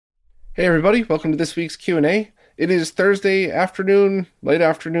Hey everybody, welcome to this week's Q&A. It is Thursday afternoon, late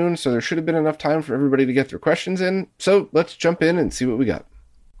afternoon, so there should have been enough time for everybody to get their questions in. So let's jump in and see what we got.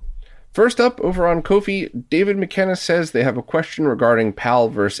 First up, over on Ko-fi, David McKenna says they have a question regarding PAL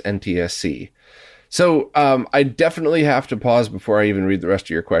versus NTSC. So I definitely have to pause before I even read the rest of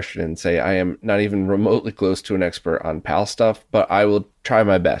your question and say I am not even remotely close to an expert on PAL stuff, but I will try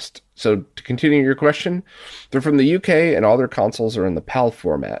my best. So to continue your question, they're from the UK and all their consoles are in the PAL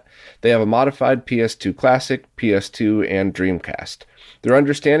format. They have a modified PS2 Classic, PS2, and Dreamcast. Their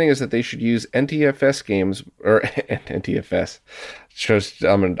understanding is that they should use NTFS games, or NTFS, shows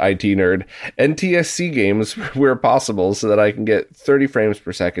I'm an IT nerd, NTSC games where possible so that I can get 30 frames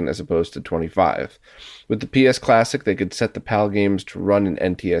per second as opposed to 25. With the PS Classic, they could set the PAL games to run in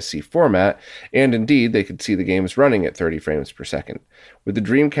NTSC format, and indeed, they could see the games running at 30 frames per second. With the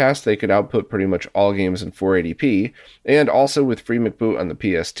Dreamcast, they could output pretty much all games in 480p, and also with FreeMcBoot on the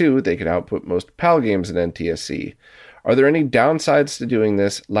PS2, they could output most PAL games in NTSC. Are there any downsides to doing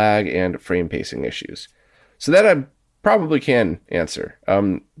this, lag, and frame pacing issues? So that I probably can answer.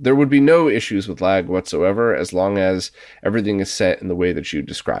 There would be no issues with lag whatsoever as long as everything is set in the way that you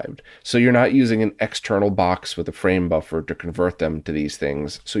described. So you're not using an external box with a frame buffer to convert them to these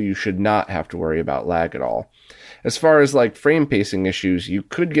things, so you should not have to worry about lag at all. As far as like frame pacing issues, you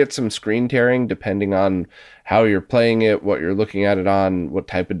could get some screen tearing depending on how you're playing it, what you're looking at it on, what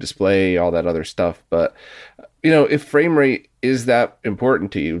type of display, all that other stuff. But, if frame rate is that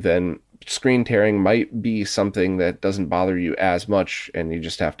important to you, then screen tearing might be something that doesn't bother you as much and you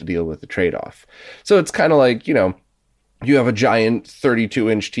just have to deal with the trade-off. So it's kind of like, you have a giant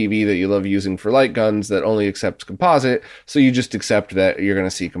 32-inch TV that you love using for light guns that only accepts composite, so you just accept that you're going to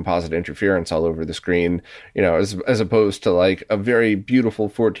see composite interference all over the screen, as opposed to like a very beautiful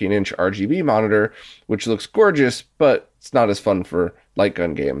 14-inch RGB monitor, which looks gorgeous, but it's not as fun for light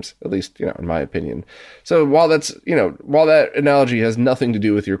gun games, at least, in my opinion. So while that analogy has nothing to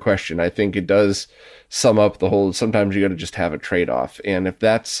do with your question, I think it does sum up the whole, sometimes you got to just have a trade-off. And if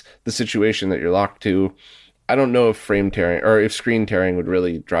that's the situation that you're locked to, I don't know if frame tearing or if screen tearing would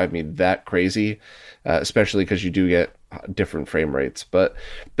really drive me that crazy, especially because you do get different frame rates. But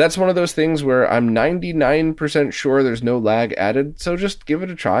that's one of those things where I'm 99% sure there's no lag added, so just give it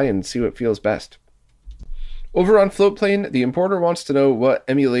a try and see what feels best. Over on Floatplane, the importer wants to know what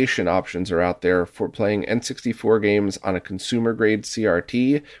emulation options are out there for playing N64 games on a consumer-grade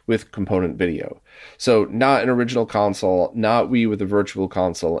CRT with component video. So not an original console, not Wii with a virtual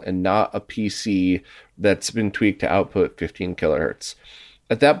console, and not a PC that's been tweaked to output 15 kilohertz.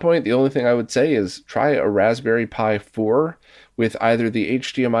 At that point, the only thing I would say is try a Raspberry Pi 4 with either the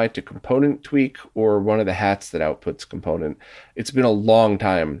HDMI to component tweak or one of the hats that outputs component. It's been a long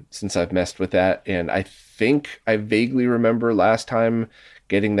time since I've messed with that, and I think I vaguely remember last time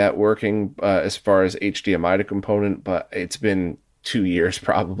getting that working as far as HDMI to component, but it's been 2 years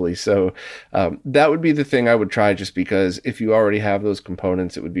probably. So that would be the thing I would try, just because if you already have those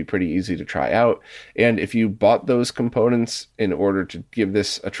components, it would be pretty easy to try out. And if you bought those components in order to give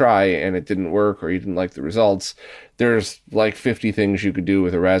this a try and it didn't work or you didn't like the results, there's like 50 things you could do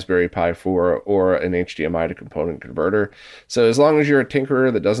with a Raspberry Pi 4 or an HDMI to component converter. So as long as you're a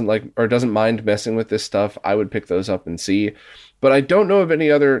tinkerer that doesn't mind messing with this stuff, I would pick those up and see. But I don't know of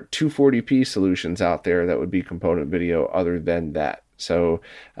any other 240p solutions out there that would be component video other than that. So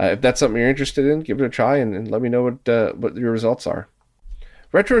if that's something you're interested in, give it a try and let me know what your results are.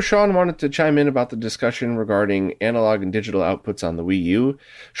 Retro Sean wanted to chime in about the discussion regarding analog and digital outputs on the Wii U.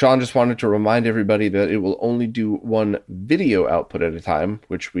 Sean just wanted to remind everybody that it will only do one video output at a time,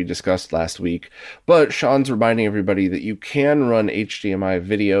 which we discussed last week. But Sean's reminding everybody that you can run HDMI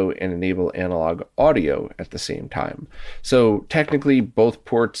video and enable analog audio at the same time. So technically, both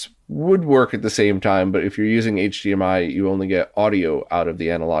ports would work at the same time, but if you're using HDMI, you only get audio out of the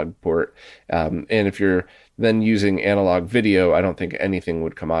analog port. And if you're then using analog video, I don't think anything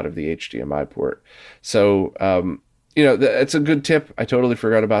would come out of the HDMI port. So, it's a good tip. I totally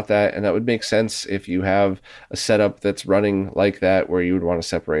forgot about that. And that would make sense if you have a setup that's running like that where you would want to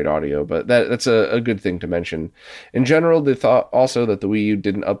separate audio. But that's a good thing to mention. In general, they thought also that the Wii U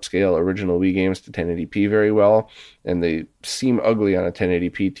didn't upscale original Wii games to 1080p very well. And they seem ugly on a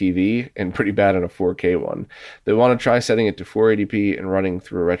 1080p TV and pretty bad on a 4K one. They want to try setting it to 480p and running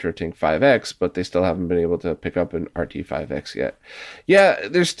through a RetroTink 5X, but they still haven't been able to pick up an RT5X yet. Yeah,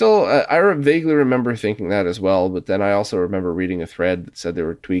 there's still, I vaguely remember thinking that as well, but then I also remember reading a thread that said there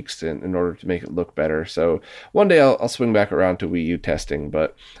were tweaks in order to make it look better. So one day I'll swing back around to Wii U testing,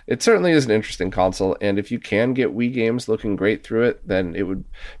 but it certainly is an interesting console, and if you can get Wii games looking great through it, then it would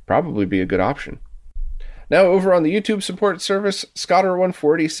probably be a good option. Now, over on the YouTube support service,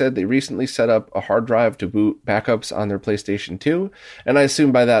 Scotter140 said they recently set up a hard drive to boot backups on their PlayStation 2, and I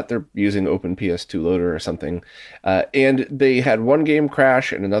assume by that they're using OpenPS2 Loader or something. And they had one game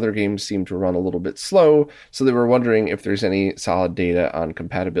crash, and another game seemed to run a little bit slow, so they were wondering if there's any solid data on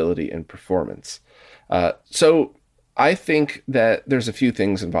compatibility and performance. So I think that there's a few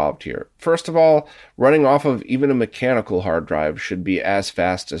things involved here. First of all, running off of even a mechanical hard drive should be as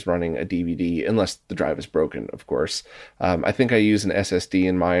fast as running a DVD, unless the drive is broken, of course. I think I use an SSD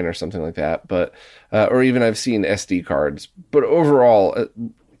in mine or something like that, but or even I've seen SD cards. But overall,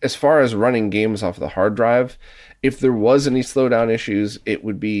 as far as running games off the hard drive, if there was any slowdown issues, it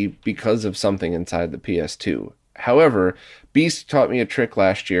would be because of something inside the PS2. However, Beast taught me a trick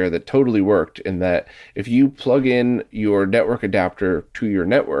last year that totally worked, in that if you plug in your network adapter to your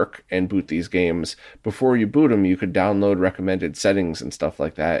network and boot these games, before you boot them, you could download recommended settings and stuff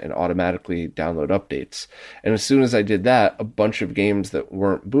like that and automatically download updates. And as soon as I did that, a bunch of games that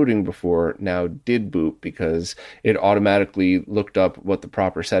weren't booting before now did boot, because it automatically looked up what the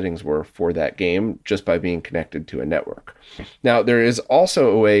proper settings were for that game just by being connected to a network. Now, there is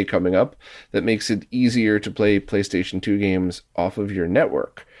also a way coming up that makes it easier to play PlayStation 2 games off of your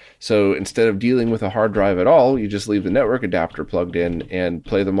network. So instead of dealing with a hard drive at all, you just leave the network adapter plugged in and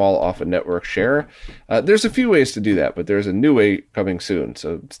play them all off a network share. There's a few ways to do that, but there's a new way coming soon.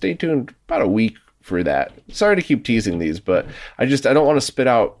 So stay tuned about a week for that. Sorry to keep teasing these, but I don't want to spit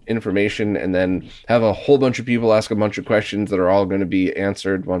out information and then have a whole bunch of people ask a bunch of questions that are all going to be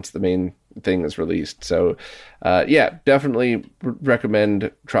answered once the main thing is released. So definitely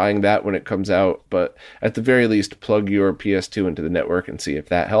recommend trying that when it comes out, but at the very least, plug your PS2 into the network and see if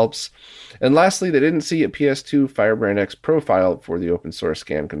that helps. And lastly, they didn't see a PS2 Firebrand X profile for the open source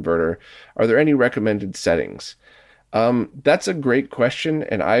scan converter. Are there any recommended settings? That's a great question,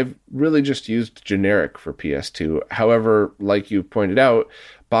 and I've really just used generic for PS2. However, like you pointed out,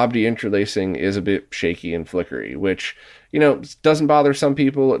 Bob deinterlacing is a bit shaky and flickery, which, doesn't bother some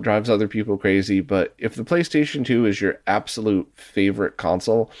people. It drives other people crazy. But if the PlayStation 2 is your absolute favorite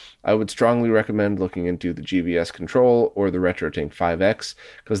console, I would strongly recommend looking into the GVS Control or the RetroTink 5X,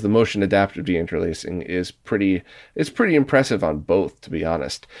 because the motion adaptive deinterlacing is pretty impressive on both, to be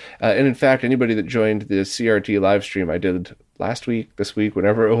honest. And in fact, anybody that joined the CRT live stream I did last week, this week,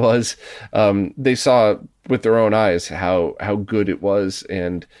 whenever it was, they saw with their own eyes how good it was,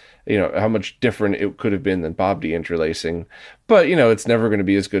 and how much different it could have been than Bob deinterlacing. But it's never going to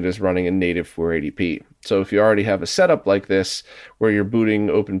be as good as running in native 480p. So if you already have a setup like this where you're booting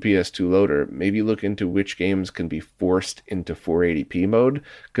OpenPS2 Loader, maybe look into which games can be forced into 480p mode,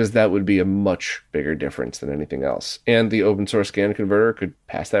 because that would be a much bigger difference than anything else. And the open source scan converter could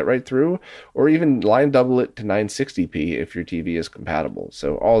pass that right through, or even line double it to 960p if your TV is compatible.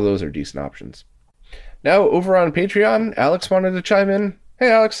 So all those are decent options. Now, over on Patreon, Alex wanted to chime in.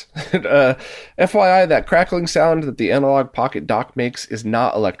 Hey, Alex. FYI, that crackling sound that the Analog Pocket dock makes is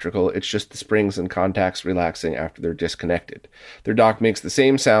not electrical. It's just the springs and contacts relaxing after they're disconnected. Their dock makes the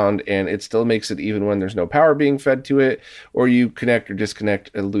same sound, and it still makes it even when there's no power being fed to it, or you connect or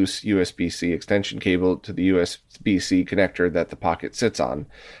disconnect a loose USB-C extension cable to the USB-C connector that the Pocket sits on.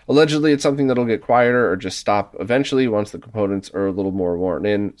 Allegedly, it's something that'll get quieter or just stop eventually once the components are a little more worn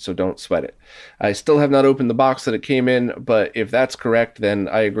in, so don't sweat it. I still have not opened the box that it came in, but if that's correct, then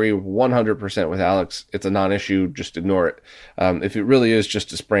I agree 100% with Alex. It's a non-issue. Just ignore it. If it really is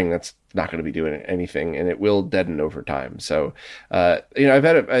just a spring, that's not going to be doing anything, and it will deaden over time. So, I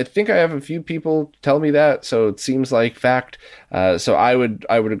think I have a few people tell me that, so it seems like fact. So I would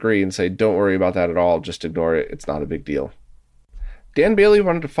agree and say, don't worry about that at all. Just ignore it. It's not a big deal. Dan Bailey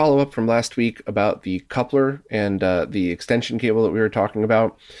wanted to follow up from last week about the coupler and the extension cable that we were talking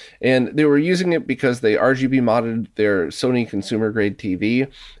about. And they were using it because they RGB modded their Sony consumer grade TV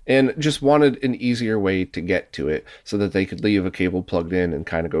and just wanted an easier way to get to it so that they could leave a cable plugged in and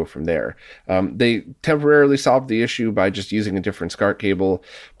kind of go from there. They temporarily solved the issue by just using a different SCART cable,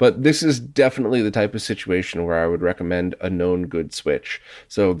 but this is definitely the type of situation where I would recommend a known good switch.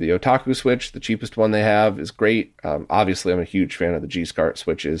 So the Otaku switch, the cheapest one they have, is great. Obviously, I'm a huge fan of the G-SCART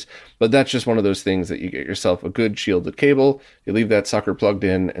switches, but that's just one of those things that you get yourself a good shielded cable, you leave that sucker plugged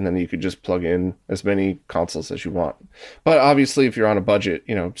in, and then you could just plug in as many consoles as you want. But obviously, if you're on a budget,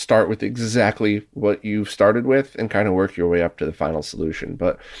 start with exactly what you started with and kind of work your way up to the final solution.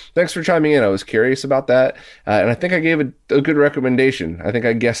 But thanks for chiming in. I was curious about that, and I think I gave a good recommendation. I think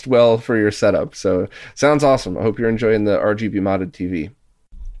I guessed well for your setup, so sounds awesome. I hope you're enjoying the RGB modded TV.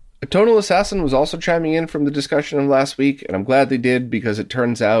 A Tonal Assassin was also chiming in from the discussion of last week, and I'm glad they did, because it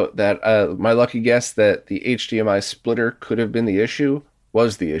turns out that my lucky guess that the HDMI splitter could have been the issue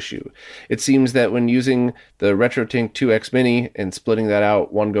was the issue. It seems that when using the RetroTink 2X Mini and splitting that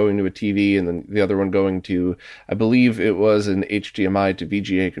out, one going to a TV and then the other one going to, I believe it was an HDMI to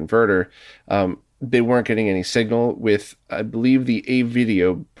VGA converter, they weren't getting any signal with, I believe, the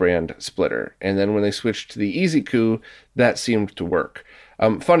A-Video brand splitter. And then when they switched to the EasyCoo, that seemed to work.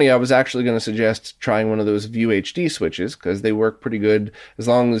 Funny, I was actually going to suggest trying one of those View HD switches because they work pretty good as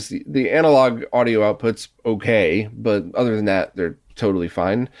long as the analog audio output's okay, but other than that, they're totally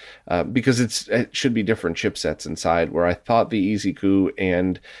fine because it should be different chipsets inside, where I thought the EasyCoo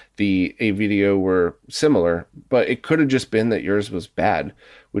and the A-Video were similar, but it could have just been that yours was bad,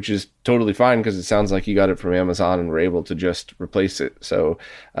 which is totally fine because it sounds like you got it from Amazon and were able to just replace it. So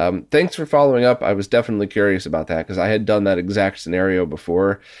thanks for following up. I was definitely curious about that because I had done that exact scenario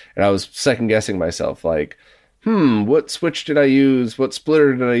before, and I was second guessing myself, like, what switch did I use? What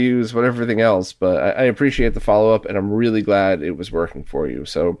splitter did I use? What everything else? But I appreciate the follow-up, and I'm really glad it was working for you.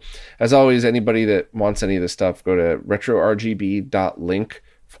 So as always, anybody that wants any of this stuff, go to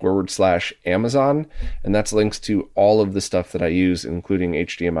retrorgb.link/Amazon, and that's links to all of the stuff that I use, including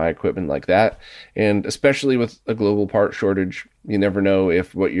HDMI equipment like that. And especially with a global part shortage, you never know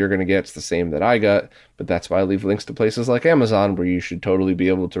if what you're going to get is the same that I got, but that's why I leave links to places like Amazon where you should totally be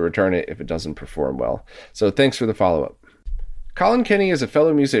able to return it if it doesn't perform well. So thanks for the follow-up. Colin Kenny is a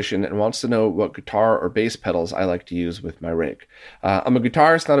fellow musician and wants to know what guitar or bass pedals I like to use with my rig. I'm a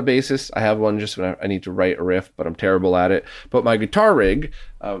guitarist, not a bassist. I have one just when I need to write a riff, but I'm terrible at it. But my guitar rig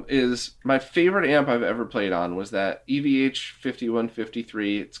is my favorite amp I've ever played on was that EVH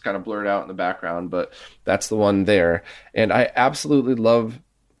 5153. It's kind of blurred out in the background, but that's the one there. And I absolutely love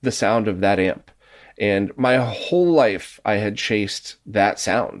the sound of that amp. And my whole life, I had chased that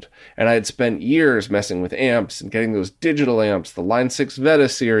sound. And I had spent years messing with amps and getting those digital amps, the Line 6 Veta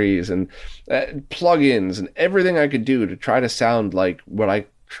series, and plugins, and everything I could do to try to sound like what I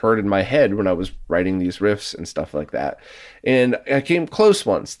heard in my head when I was writing these riffs and stuff like that. And I came close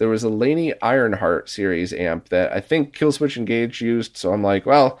once. There was a Laney Ironheart series amp that I think Killswitch Engage used, so I'm like,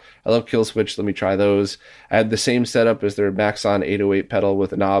 well, I love Killswitch, let me try those. I had the same setup as their Maxon 808 pedal with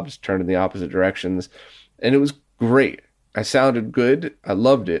the knobs turned in the opposite directions, and it was great. I sounded good, I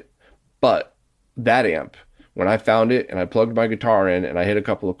loved it, but that amp, when I found it and I plugged my guitar in and I hit a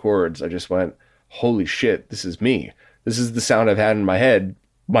couple of chords, I just went, holy shit, this is me. This is the sound I've had in my head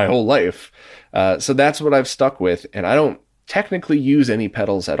my whole life. So that's what I've stuck with, and I don't technically use any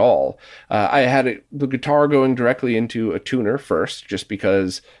pedals at all. I had the guitar going directly into a tuner first, just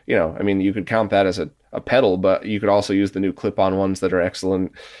because, you could count that as a pedal, but you could also use the new clip-on ones that are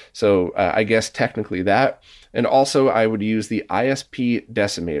excellent. So I guess technically that. And also I would use the ISP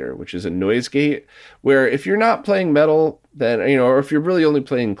Decimator, which is a noise gate, where if you're not playing metal, then, or if you're really only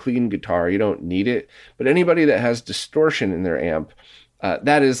playing clean guitar, you don't need it. But anybody that has distortion in their amp,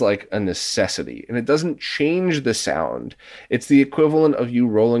 that is like a necessity, and it doesn't change the sound. It's the equivalent of you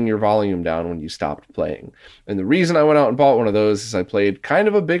rolling your volume down when you stopped playing. And the reason I went out and bought one of those is I played kind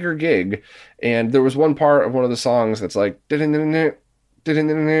of a bigger gig, and there was one part of one of the songs that's like,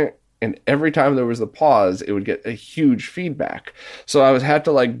 and every time there was a pause, it would get a huge feedback. So I had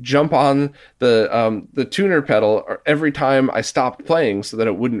to jump on the tuner pedal every time I stopped playing so that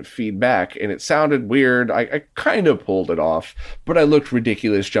it wouldn't feed back. And it sounded weird. I kind of pulled it off, but I looked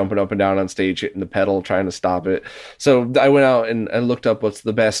ridiculous jumping up and down on stage, hitting the pedal, trying to stop it. So I went out and looked up what's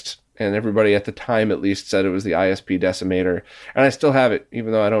the best, and everybody at the time at least said it was the ISP Decimator. And I still have it,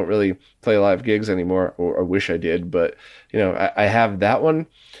 even though I don't really play live gigs anymore, or wish I did. But, I have that one.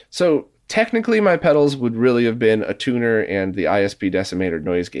 So technically my pedals would really have been a tuner and the ISP Decimator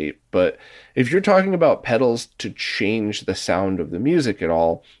noise gate. But if you're talking about pedals to change the sound of the music at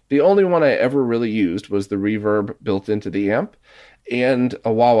all, the only one I ever really used was the reverb built into the amp, and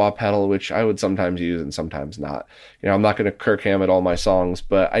a wah-wah pedal, which I would sometimes use and sometimes not. I'm not going to Kirk Hammett all my songs,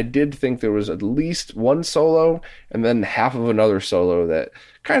 but I did think there was at least one solo and then half of another solo that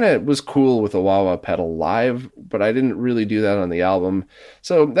kind of was cool with a wah-wah pedal live, but I didn't really do that on the album.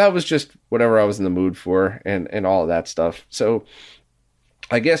 So that was just whatever I was in the mood for, and all of that stuff. So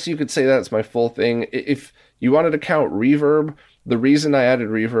I guess you could say that's my full thing. If you wanted to count reverb, the reason I added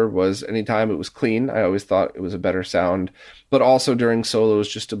reverb was anytime it was clean, I always thought it was a better sound, but also during solos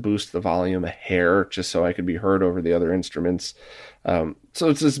just to boost the volume a hair, just so I could be heard over the other instruments. So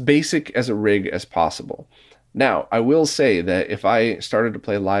it's as basic as a rig as possible. Now, I will say that if I started to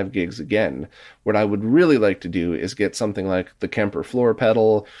play live gigs again, what I would really like to do is get something like the Kemper floor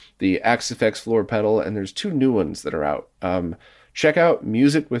pedal, the Axe FX floor pedal, and there's two new ones that are out. check out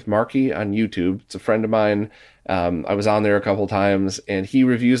Music with Marky on YouTube. It's a friend of mine. I was on there a couple times, and he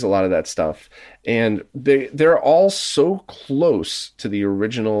reviews a lot of that stuff. And they're all so close to the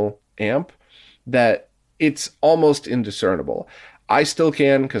original amp that it's almost indiscernible. I still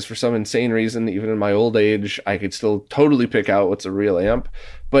can, because for some insane reason, even in my old age, I could still totally pick out what's a real amp.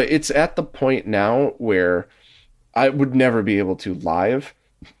 But it's at the point now where I would never be able to live.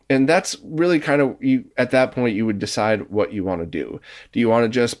 And that's really kind of, at that point, you would decide what you want to do. Do you want to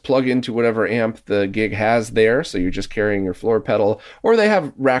just plug into whatever amp the gig has there, so you're just carrying your floor pedal? Or they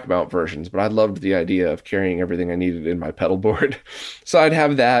have rack mount versions, but I loved the idea of carrying everything I needed in my pedal board. So I'd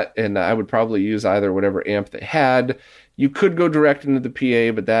have that, and I would probably use either whatever amp they had. You could go direct into the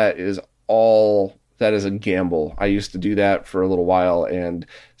PA, but that is a gamble. I used to do that for a little while, and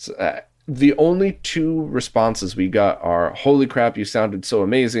the only two responses we got are, holy crap, you sounded so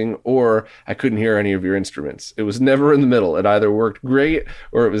amazing, or I couldn't hear any of your instruments. It was never in the middle. It either worked great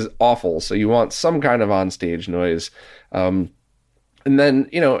or it was awful. So you want some kind of onstage noise. And then,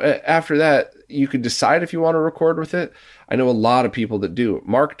 after that, you could decide if you want to record with it. I know a lot of people that do.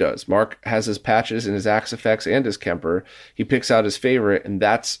 Mark does. Mark has his patches and his Axe effects and his Kemper. He picks out his favorite, and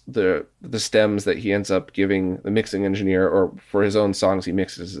that's the stems that he ends up giving the mixing engineer, or for his own songs he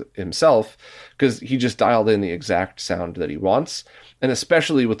mixes himself, because he just dialed in the exact sound that he wants. And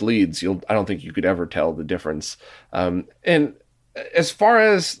especially with leads, I don't think you could ever tell the difference. And as far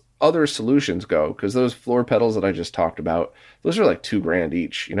as other solutions go, because those floor pedals that I just talked about, those are like $2,000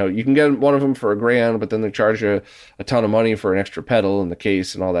 each. You can get one of them for $1,000, but then they charge you a ton of money for an extra pedal and the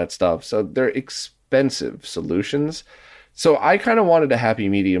case and all that stuff. So they're expensive solutions. So I kind of wanted a happy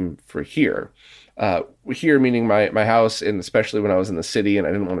medium for here. Here meaning my house, and especially when I was in the city and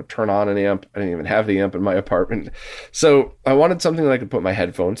I didn't want to turn on an amp. I didn't even have the amp in my apartment. So I wanted something that I could put my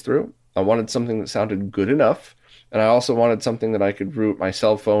headphones through. I wanted something that sounded good enough. And I also wanted something that I could route my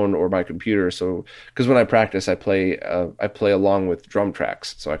cell phone or my computer. So, because when I practice, I play along with drum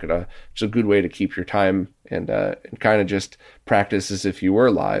tracks. So it's a good way to keep your time and kind of just practice as if you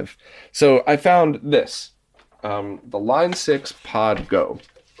were live. So I found this, the Line 6 Pod Go.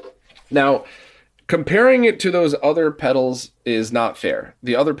 Now, comparing it to those other pedals is not fair.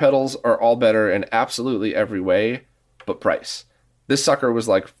 The other pedals are all better in absolutely every way, but price. This sucker was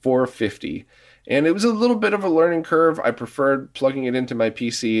like $450. And it was a little bit of a learning curve. I preferred plugging it into my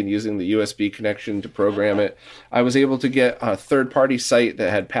PC and using the USB connection to program it. I was able to get a third-party site that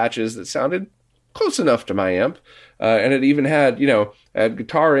had patches that sounded close enough to my amp. And it even had, had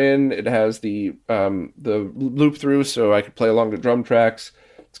guitar in. It has the loop through, so I could play along the drum tracks.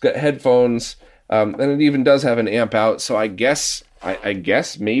 It's got headphones. And it even does have an amp out. So I guess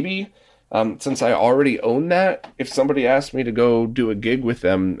maybe, since I already own that, if somebody asked me to go do a gig with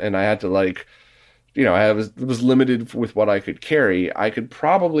them and I had to I was limited with what I could carry, I could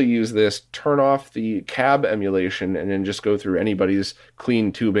probably use this, turn off the cab emulation, and then just go through anybody's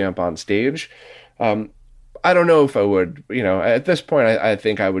clean tube amp on stage. I don't know if I would, at this point, I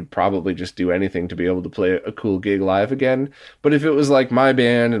think I would probably just do anything to be able to play a cool gig live again. But if it was like my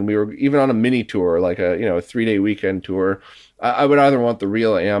band and we were even on a mini tour, like a 3-day weekend tour, I would either want the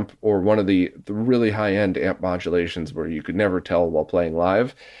real amp or one of the really high-end amp modulations where you could never tell while playing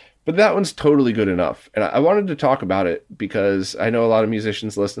live. But that one's totally good enough. And I wanted to talk about it because I know a lot of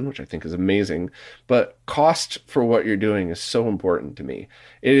musicians listen, which I think is amazing. But cost for what you're doing is so important to me.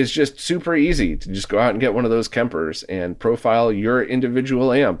 It is just super easy to just go out and get one of those Kempers and profile your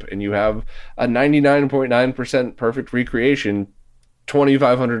individual amp. And you have a 99.9% perfect recreation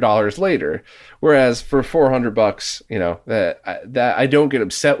 $2,500 later. Whereas for $400, that I don't get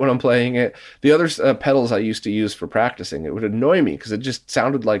upset when I'm playing it. The other pedals I used to use for practicing, it would annoy me because it just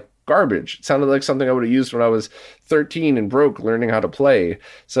sounded like garbage. It sounded like something I would have used when I was 13 and broke learning how to play.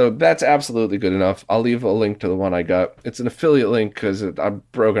 So that's absolutely good enough. I'll leave a link to the one I got. It's an affiliate link because I'm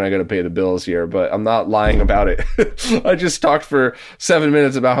broke and I got to pay the bills here, but I'm not lying about it. I just talked for 7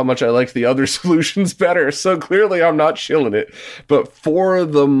 minutes about how much I liked the other solutions better. So clearly I'm not shilling it. But for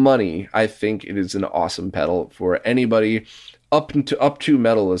the money, I think it is an awesome pedal for anybody up to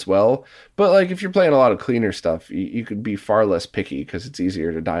metal as well. But like if you're playing a lot of cleaner stuff, you could be far less picky because it's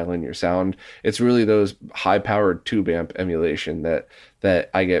easier to dial in your sound. It's really those high powered tube amp emulation that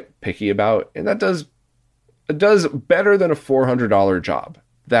I get picky about, and it does better than a $400 job.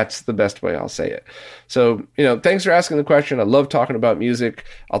 That's the best way I'll say it. So, thanks for asking the question. I love talking about music.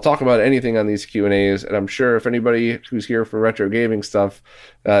 I'll talk about anything on these Q&As, and I'm sure if anybody who's here for retro gaming stuff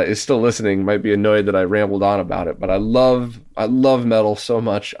is still listening might be annoyed that I rambled on about it. But I love metal so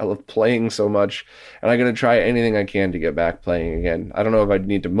much. I love playing so much, and I'm going to try anything I can to get back playing again. I don't know if I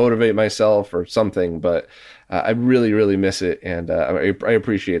need to motivate myself or something, but I really, really miss it, and I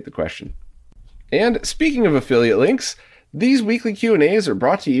appreciate the question. And speaking of affiliate links, these weekly Q&As are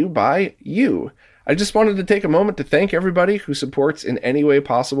brought to you by you. I just wanted to take a moment to thank everybody who supports in any way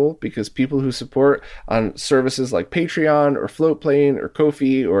possible, because people who support on services like Patreon or Floatplane or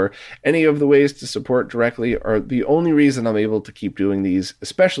Ko-fi or any of the ways to support directly are the only reason I'm able to keep doing these,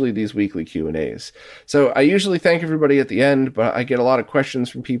 especially these weekly Q&As. So I usually thank everybody at the end, but I get a lot of questions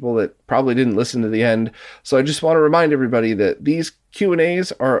from people that probably didn't listen to the end. So I just want to remind everybody that these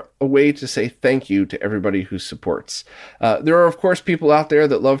Q&As are a way to say thank you to everybody who supports. There are, of course, people out there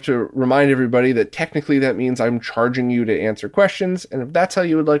that love to remind everybody that technically that means I'm charging you to answer questions, and if that's how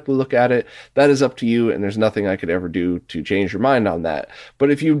you would like to look at it, that is up to you, and there's nothing I could ever do to change your mind on that.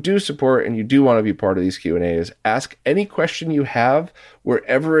 But if you do support and you do want to be part of these Q&As, ask any question you have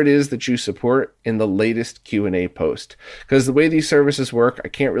wherever it is that you support in the latest Q&A post. Because the way these services work, I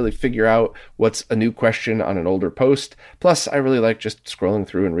can't really figure out what's a new question on an older post. Plus, I really like just scrolling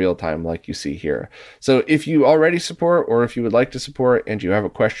through in real time like you see here. So if you already support, or if you would like to support and you have a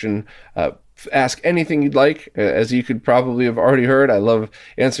question, ask anything you'd like. As you could probably have already heard, I love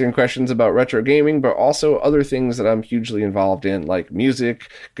answering questions about retro gaming, but also other things that I'm hugely involved in, like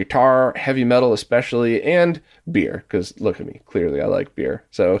music, guitar, heavy metal especially, and beer, because look at me, clearly I like beer.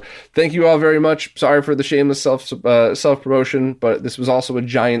 So thank you all very much. Sorry for the shameless self-promotion, but this was also a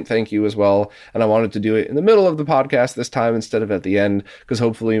giant thank you as well, and I wanted to do it in the middle of the podcast this time instead of at the end, because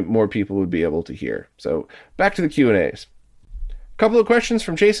hopefully more people would be able to hear. So back to the Q&As. Couple of questions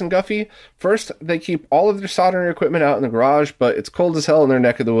from Jason Guffey. First, they keep all of their soldering equipment out in the garage, but it's cold as hell in their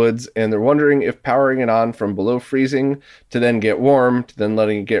neck of the woods, and they're wondering if powering it on from below freezing to then get warm to then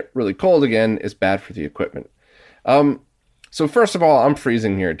letting it get really cold again is bad for the equipment. So first of all, I'm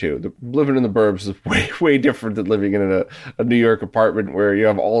freezing here too. Living in the burbs is way different than living in a New York apartment where you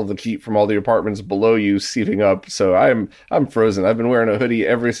have all of the heat from all the apartments below you seeping up. So I'm frozen. I've been wearing a hoodie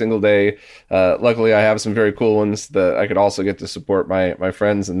every single day. Luckily, I have some very cool ones that I could also get to support my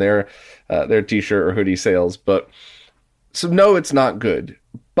friends and their t-shirt or hoodie sales. But so no, it's not good.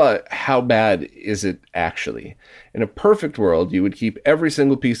 But how bad is it actually? In a perfect world, you would keep every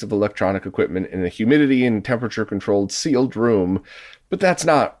single piece of electronic equipment in a humidity and temperature controlled sealed room, but that's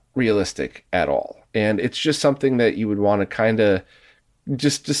not realistic at all. And it's just something that you would want to kind of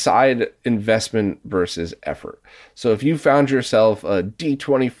just decide investment versus effort. So if you found yourself a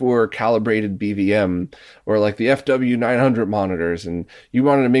D24 calibrated BVM or like the FW900 monitors and you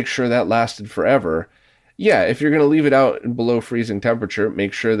wanted to make sure that lasted forever, yeah, if you're going to leave it out in below freezing temperature,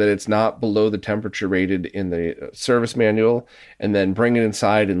 make sure that it's not below the temperature rated in the service manual, and then bring it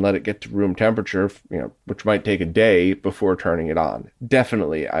inside and let it get to room temperature, which might take a day before turning it on.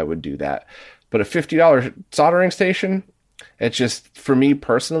 Definitely, I would do that. But a $50 soldering station, it's just, for me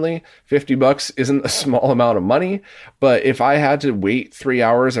personally, $50 isn't a small amount of money, but if I had to wait 3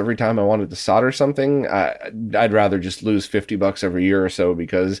 hours every time I wanted to solder something, I'd rather just lose $50 every year or so,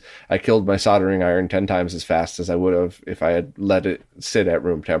 because I killed my soldering iron 10 times as fast as I would have if I had let it sit at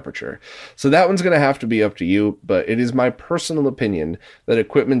room temperature. So that one's going to have to be up to you, but it is my personal opinion that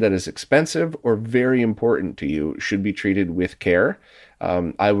equipment that is expensive or very important to you should be treated with care.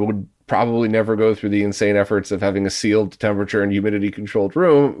 I would probably never go through the insane efforts of having a sealed temperature and humidity controlled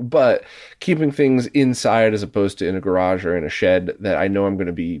room, but keeping things inside as opposed to in a garage or in a shed that I know I'm going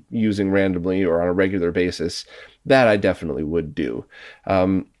to be using randomly or on a regular basis, that I definitely would do.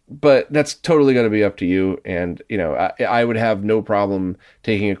 But that's totally going to be up to you. And, I would have no problem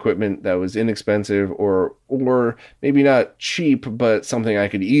taking equipment that was inexpensive or maybe not cheap, but something I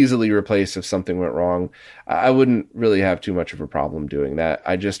could easily replace if something went wrong. I wouldn't really have too much of a problem doing that.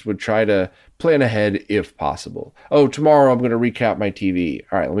 I just would try to plan ahead if possible. Oh, tomorrow I'm going to recap my TV.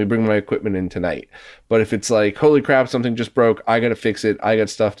 All right, let me bring my equipment in tonight. But if it's like, holy crap, something just broke, I got to fix it, I got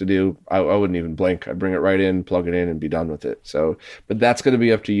stuff to do, I wouldn't even blink. I'd bring it right in, plug it in, and be done with it. So, but that's going to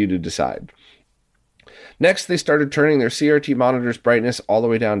be up to you to decide. Next, they started turning their CRT monitor's brightness all the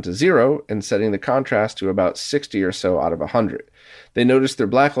way down to 0 and setting the contrast to about 60 or so out of 100. They noticed their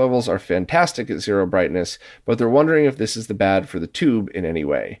black levels are fantastic at 0 brightness, but they're wondering if this is the bad for the tube in any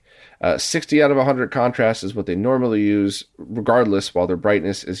way. 60 out of 100 contrast is what they normally use, regardless, while their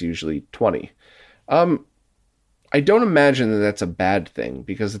brightness is usually 20. I don't imagine that that's a bad thing,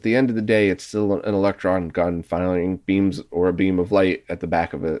 because at the end of the day, it's still an electron gun firing beams or a beam of light at the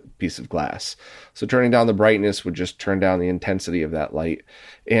back of a piece of glass. So turning down the brightness would just turn down the intensity of that light.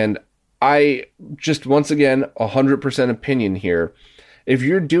 And I just, once again, 100% opinion here. If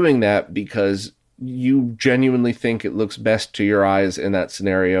you're doing that because you genuinely think it looks best to your eyes in that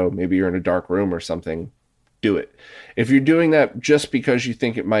scenario, maybe you're in a dark room or something, do it. If you're doing that just because you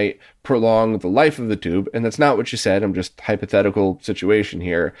think it might prolong the life of the tube, and that's not what you said, I'm just hypothetical situation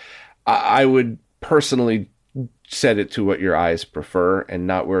here, I would personally set it to what your eyes prefer and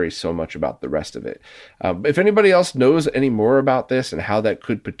not worry so much about the rest of it. If anybody else knows any more about this and how that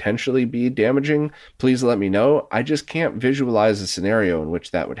could potentially be damaging, please let me know. I just can't visualize a scenario in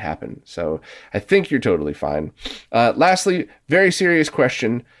which that would happen. So I think you're totally fine. Lastly, very serious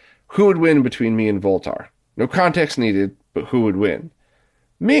question. Who would win between me and Voltar? No context needed, but who would win?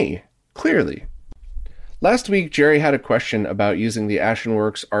 Me, clearly. Last week, Jerry had a question about using the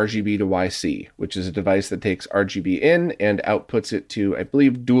AshenWorks RGB to YC, which is a device that takes RGB in and outputs it to, I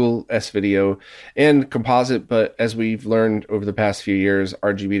believe, dual S-video and composite, but as we've learned over the past few years,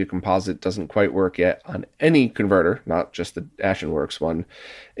 RGB to composite doesn't quite work yet on any converter, not just the AshenWorks one.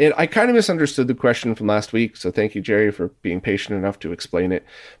 And I kind of misunderstood the question from last week, so thank you, Jerry, for being patient enough to explain it.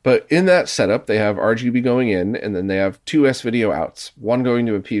 But in that setup, they have RGB going in, and then they have two S-video outs, one going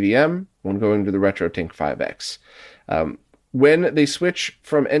to a PVM, one going to the RetroTink 5X. When they switch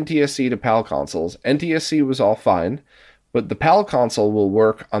from NTSC to PAL consoles, NTSC was all fine, but the PAL console will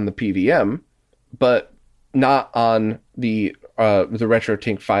work on the PVM, but not on the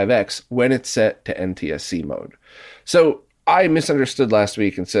RetroTink 5X when it's set to NTSC mode. So I misunderstood last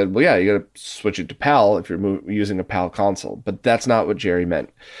week and said, well, yeah, you got to switch it to PAL if you're using a PAL console, but that's not what Jerry meant.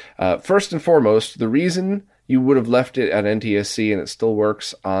 First and foremost, the reason you would have left it at NTSC and it still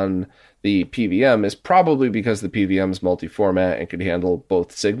works on the PVM is probably because the PVM is multi-format and could handle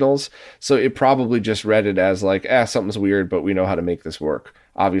both signals. So it probably just read it as like, something's weird, but we know how to make this work.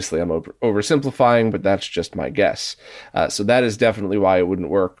 Obviously, I'm oversimplifying, but that's just my guess. So that is definitely why it wouldn't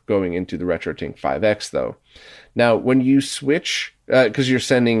work going into the RetroTink 5X, though. Now, when you switch, because you're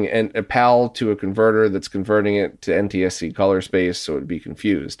sending a PAL to a converter that's converting it to NTSC color space, so it would be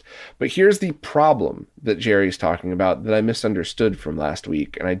confused. But here's the problem that Jerry's talking about that I misunderstood from last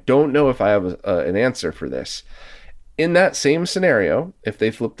week, and I don't know if I have an answer for this. In that same scenario, if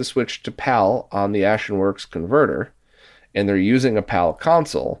they flip the switch to PAL on the AshenWorks converter, and they're using a PAL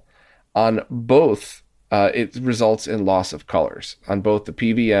console, on both, it results in loss of colors, on both the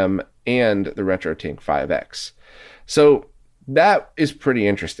PVM and the RetroTink 5X. So that is pretty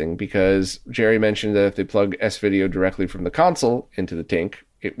interesting because Jerry mentioned that if they plug S-Video directly from the console into the Tink,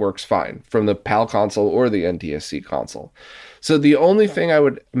 it works fine from the PAL console or the NTSC console. So the only thing I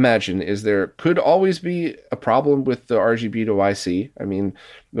would imagine is there could always be a problem with the RGB to YC. I mean,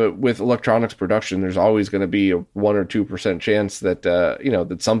 with electronics production, there's always going to be a 1 or 2% chance that,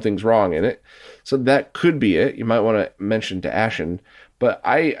 that something's wrong in it. So that could be it. You might want to mention to Ashen, but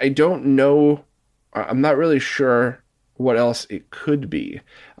I don't know. I'm not really sure what else it could be.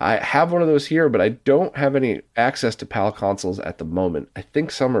 I have one of those here, but I don't have any access to PAL consoles at the moment. I think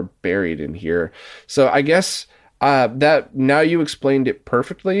some are buried in here. So I guess that now you explained it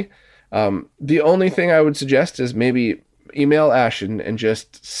perfectly. The only thing I would suggest is maybe email Ashen and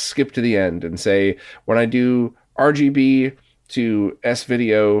just skip to the end and say, when I do RGB to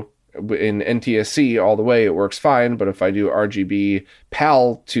S-Video in NTSC all the way, it works fine. But if I do RGB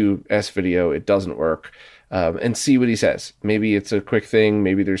PAL to S-Video, it doesn't work. And see what he says. Maybe it's a quick thing.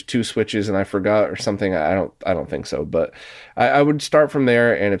 Maybe there's two switches and I forgot or something. I don't think so. But I would start from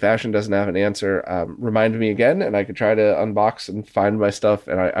there. And if Ashen doesn't have an answer, remind me again, and I could try to unbox and find my stuff.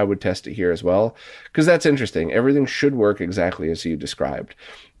 And I would test it here as well, because that's interesting. Everything should work exactly as you described.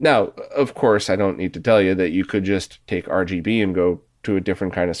 Now, of course, I don't need to tell you that you could just take RGB and go to a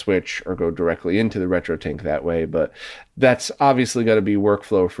different kind of switch or go directly into the RetroTink that way, but that's obviously got to be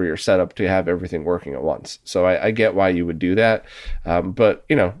workflow for your setup to have everything working at once. So I get why you would do that, but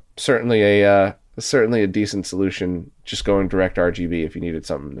certainly a decent solution, just going direct RGB if you needed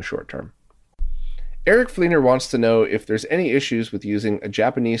something in the short term. Eric Fleener wants to know if there's any issues with using a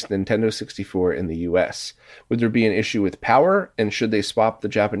Japanese Nintendo 64 in the US. Would there be an issue with power, and should they swap the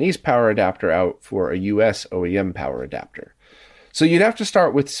Japanese power adapter out for a US OEM power adapter? So you'd have to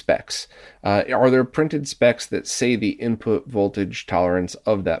start with specs. Are there printed specs that say the input voltage tolerance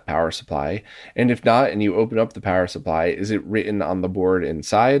of that power supply? And if not, and you open up the power supply, is it written on the board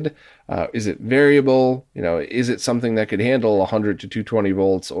inside? Is it variable? Is it something that could handle 100 to 220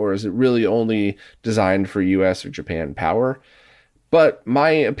 volts, or is it really only designed for US or Japan power? But my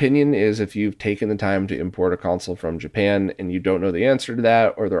opinion is, if you've taken the time to import a console from Japan and you don't know the answer to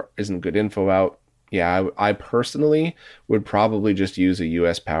that, or there isn't good info out, yeah, I personally would probably just use a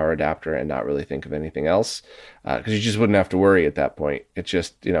US power adapter and not really think of anything else, because you just wouldn't have to worry at that point. It's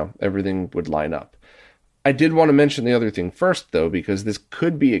just, everything would line up. I did want to mention the other thing first, though, because this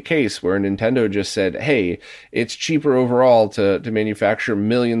could be a case where Nintendo just said, hey, it's cheaper overall to manufacture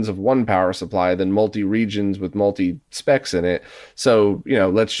millions of one power supply than multi-regions with multi-specs in it. So,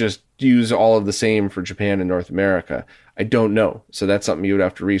 let's just use all of the same for Japan and North America. I don't know. So that's something you would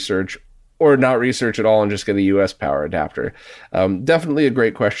have to research, or not research at all and just get a US power adapter. Definitely a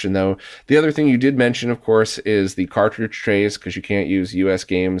great question, though. The other thing you did mention, of course, is the cartridge trays, because you can't use US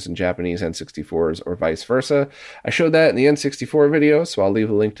games and Japanese N64s or vice versa. I showed that in the N64 video, so I'll leave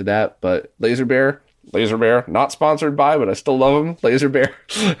a link to that. But Laser Bear, not sponsored by, but I still love them. Laser Bear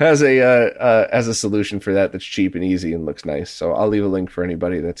has a solution for that that's cheap and easy and looks nice. So I'll leave a link for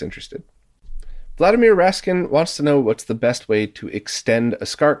anybody that's interested. Vladimir Raskin wants to know what's the best way to extend a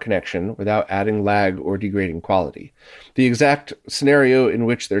SCART connection without adding lag or degrading quality. The exact scenario in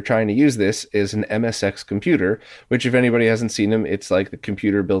which they're trying to use this is an MSX computer, which if anybody hasn't seen them, it's like the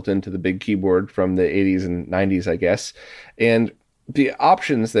computer built into the big keyboard from the 80s and 90s, I guess. And the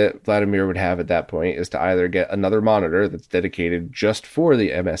options that Vladimir would have at that point is to either get another monitor that's dedicated just for the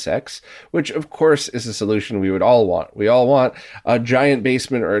MSX, which of course is a solution we would all want. We all want a giant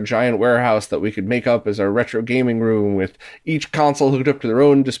basement or a giant warehouse that we could make up as our retro gaming room with each console hooked up to their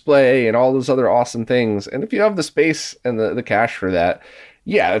own display and all those other awesome things. And if you have the space and the cash for that,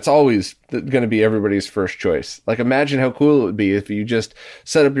 yeah, it's always going to be everybody's first choice. Like, imagine how cool it would be if you just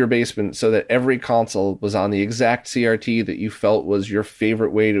set up your basement so that every console was on the exact CRT that you felt was your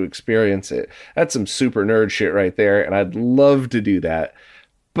favorite way to experience it. That's some super nerd shit right there, and I'd love to do that,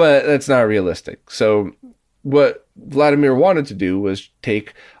 but that's not realistic. So what Vladimir wanted to do was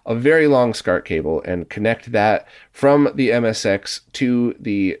take a very long SCART cable and connect that from the MSX to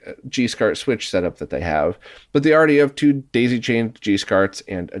the G-SCART switch setup that they have. But they already have two daisy-chained G-SCARTs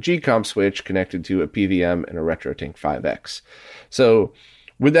and a G-COM switch connected to a PVM and a RetroTink 5X. So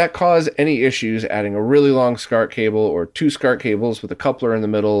would that cause any issues adding a really long SCART cable or two SCART cables with a coupler in the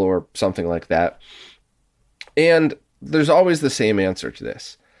middle or something like that? And there's always the same answer to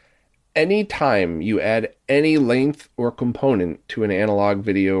this. Anytime you add any length or component to an analog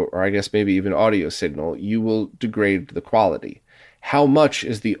video, or I guess maybe even audio signal, you will degrade the quality. How much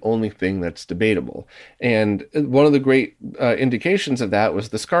is the only thing that's debatable. And one of the great indications of that was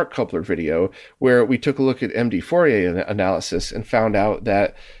the SCART coupler video, where we took a look at MD Fourier analysis and found out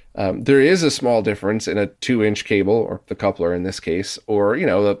that there is a small difference in a 2-inch cable, or the coupler in this case, or, a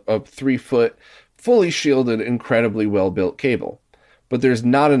 3-foot, fully shielded, incredibly well-built cable. But there's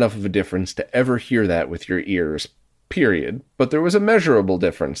not enough of a difference to ever hear that with your ears, period. But there was a measurable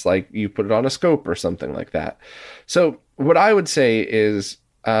difference, like you put it on a scope or something like that. So what I would say is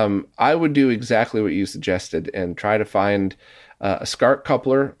I would do exactly what you suggested and try to find a SCART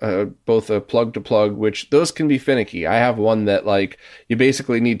coupler, both a plug-to-plug, which those can be finicky. I have one that, you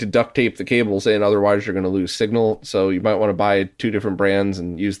basically need to duct tape the cables in, otherwise you're going to lose signal. So you might want to buy 2 different brands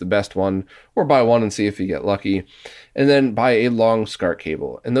and use the best one, or buy one and see if you get lucky. And then buy a long SCART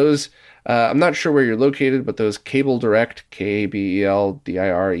cable. And those, I'm not sure where you're located, but those Cable Direct, KABELDIRET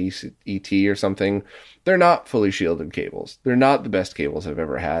or something, they're not fully shielded cables. They're not the best cables I've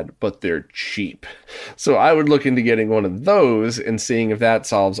ever had, but they're cheap. So I would look into getting one of those and seeing if that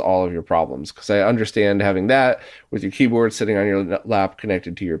solves all of your problems. Because I understand having that with your keyboard sitting on your lap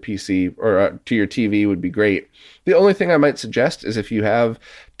connected to your PC or to your TV would be great. The only thing I might suggest is if you have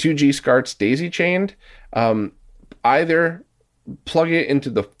 2 G-SCARTs daisy chained, either plug it into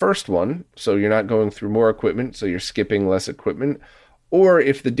the first one, so you're not going through more equipment, so you're skipping less equipment, or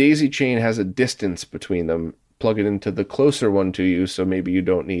if the daisy chain has a distance between them, plug it into the closer one to you, so maybe you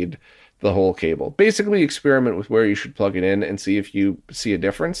don't need the whole cable. Basically experiment with where you should plug it in and see if you see a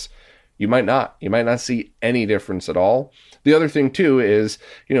difference. You might not. You might not see any difference at all. The other thing, too, is,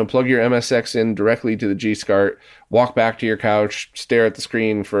 plug your MSX in directly to the G-SCART, walk back to your couch, stare at the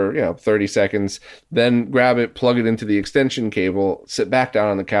screen for, 30 seconds, then grab it, plug it into the extension cable, sit back down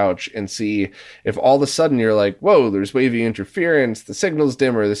on the couch, and see if all of a sudden you're like, whoa, there's wavy interference, the signal's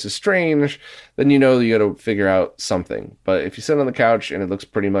dimmer, this is strange, then you got to figure out something. But if you sit on the couch and it looks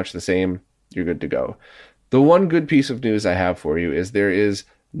pretty much the same, you're good to go. The one good piece of news I have for you is there is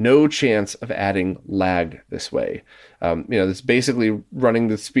no chance of adding lag this way. It's basically running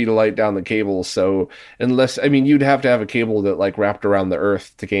the speed of light down the cable. So you'd have to have a cable that wrapped around the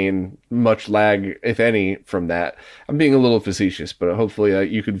earth to gain much lag, if any, from that. I'm being a little facetious, but hopefully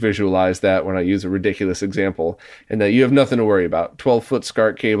you could visualize that when I use a ridiculous example, and that you have nothing to worry about. 12-foot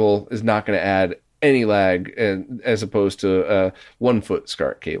SCART cable is not going to add any lag as opposed to a 1-foot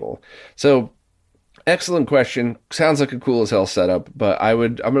SCART cable. So, excellent question. Sounds like a cool as hell setup, but I'm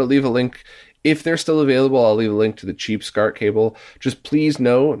going to leave a link. If they're still available, I'll leave a link to the cheap SCART cable. Just please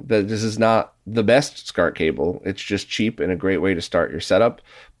know that this is not the best SCART cable. It's just cheap and a great way to start your setup.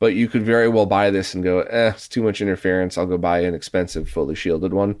 But you could very well buy this and go, it's too much interference. I'll go buy an expensive, fully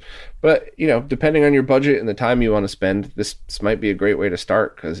shielded one. But, depending on your budget and the time you want to spend, this might be a great way to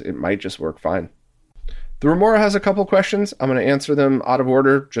start because it might just work fine. The Remora has a couple questions. I'm going to answer them out of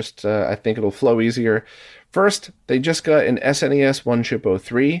order. Just I think it'll flow easier. First, they just got an SNES One Chip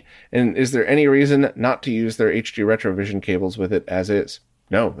 03, and is there any reason not to use their HD Retrovision cables with it as is?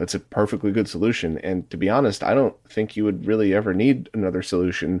 No, that's a perfectly good solution, and to be honest, I don't think you would really ever need another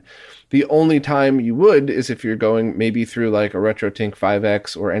solution. The only time you would is if you're going maybe through like a RetroTink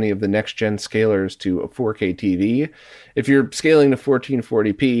 5X or any of the next-gen scalers to a 4K TV. If you're scaling to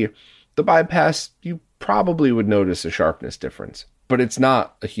 1440p, the bypass, you probably would notice a sharpness difference. But it's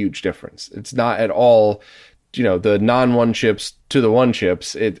not a huge difference. It's not at all, the non-one chips to the one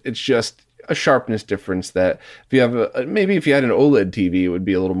chips. It's just a sharpness difference that if you have maybe if you had an OLED TV, it would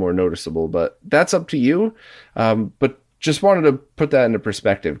be a little more noticeable, but that's up to you. But just wanted to put that into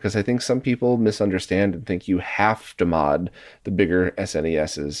perspective because I think some people misunderstand and think you have to mod the bigger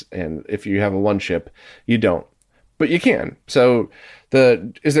SNESs. And if you have a one chip, you don't. But you can. So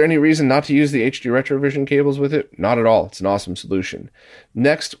is there any reason not to use the HD Retrovision cables with it? Not at all. It's an awesome solution.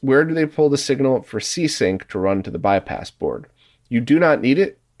 Next, where do they pull the signal for C-Sync to run to the bypass board? You do not need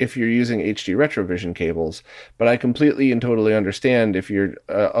it if you're using HD Retrovision cables, but I completely and totally understand if you're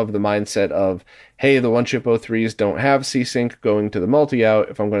of the mindset of, hey, the One Chip 03s don't have C-Sync going to the multi-out.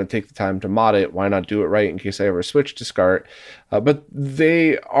 If I'm going to take the time to mod it, why not do it right in case I ever switch to SCART? But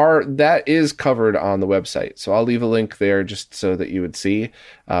that is covered on the website. So I'll leave a link there just so that you would see.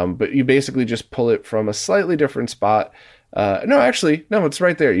 But you basically just pull it from a slightly different spot. No, it's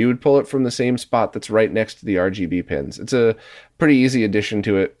right there. You would pull it from the same spot that's right next to the RGB pins. It's a pretty easy addition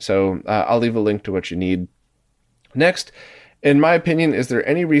to it. So I'll leave a link to what you need. Next, in my opinion, is there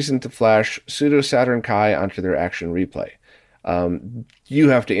any reason to flash Pseudo Saturn Kai onto their Action Replay? You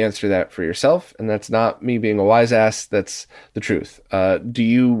have to answer that for yourself, and that's not me being a wise ass. That's the truth. Do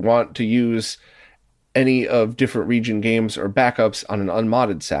you want to use any of different region games or backups on an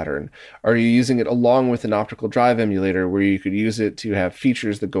unmodded Saturn? Are you using it along with an optical drive emulator where you could use it to have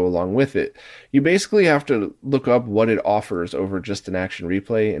features that go along with it? You basically have to look up what it offers over just an Action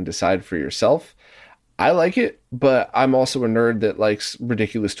Replay and decide for yourself. I like it, but I'm also a nerd that likes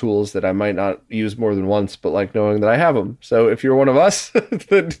ridiculous tools that I might not use more than once, but like knowing that I have them. So if you're one of us,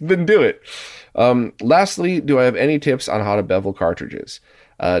 then do it. Lastly, do I have any tips on how to bevel cartridges?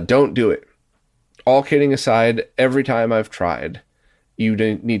 Don't do it. All kidding aside, every time I've tried, you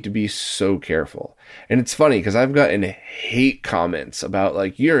need to be so careful. And it's funny because I've gotten hate comments about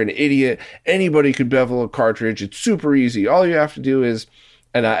like, you're an idiot. Anybody could bevel a cartridge. It's super easy. All you have to do is,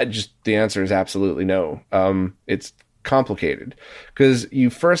 and the answer is absolutely no. It's complicated because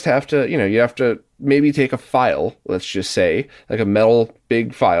you first have to, you have to maybe take a file, let's just say, like a metal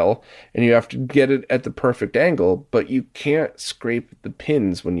big file, and you have to get it at the perfect angle, but you can't scrape the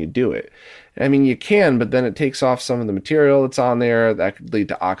pins when you do it. I mean, you can, but then it takes off some of the material that's on there. That could lead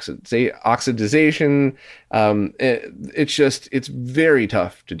to oxidization. It's very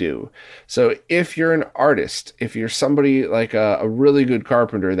tough to do. So if you're an artist, if you're somebody like a really good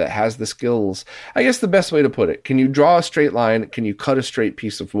carpenter that has the skills, I guess the best way to put it, can you draw a straight line? Can you cut a straight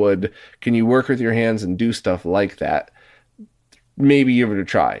piece of wood? Can you work with your hands and do stuff like that? Maybe give it a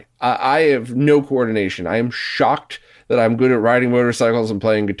try. I have no coordination. I am shocked that I'm good at riding motorcycles and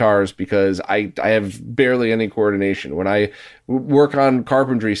playing guitars because I have barely any coordination. When I work on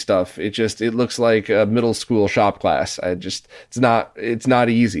carpentry stuff, it looks like a middle school shop class. It's not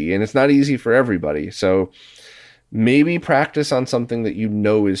easy, and it's not easy for everybody. So maybe practice on something that you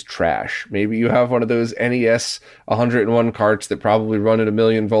know is trash. Maybe you have one of those NES 101 carts that probably run at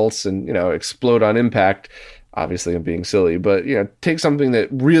 1,000,000 volts and, explode on impact. Obviously, I'm being silly, but, take something that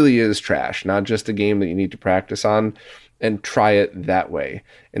really is trash, not just a game that you need to practice on, and try it that way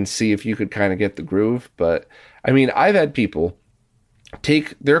and see if you could kind of get the groove. But, I mean, I've had people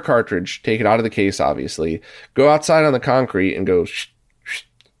take their cartridge, take it out of the case, obviously, go outside on the concrete and go,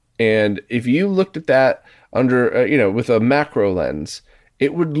 and if you looked at that under, with a macro lens,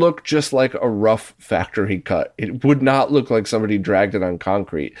 it would look just like a rough factory cut. It would not look like somebody dragged it on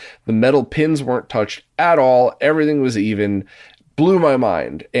concrete. The metal pins weren't touched at all. Everything was even. Blew my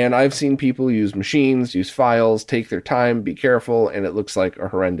mind. And I've seen people use machines, use files, take their time, be careful, and it looks like a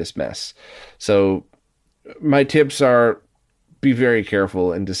horrendous mess. So my tips are be very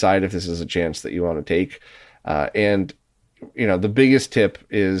careful and decide if this is a chance that you want to take. And the biggest tip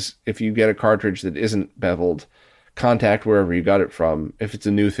is if you get a cartridge that isn't beveled, contact wherever you got it from if it's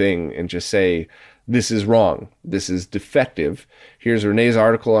a new thing and just say, this is wrong. This is defective. Here's Renee's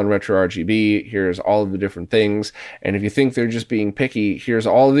article on RetroRGB. Here's all of the different things. And if you think they're just being picky, here's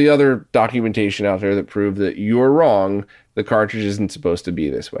all the other documentation out there that prove that you're wrong. The cartridge isn't supposed to be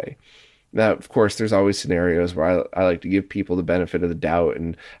this way. Now, of course, there's always scenarios where I like to give people the benefit of the doubt,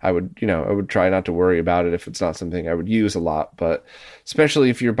 and I would try not to worry about it if it's not something I would use a lot. But especially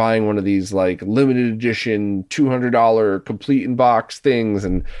if you're buying one of these like limited edition $200 complete in box things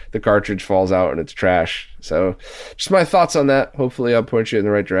and the cartridge falls out and it's trash. So just my thoughts on that. Hopefully I'll point you in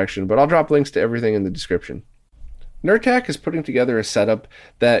the right direction, but I'll drop links to everything in the description. Nerdtac is putting together a setup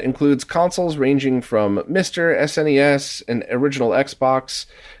that includes consoles ranging from MiSTer, SNES, and original Xbox,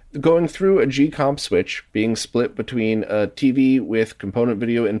 going through a G-Comp switch being split between a TV with component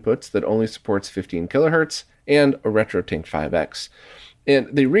video inputs that only supports 15 kilohertz and a RetroTink 5X. And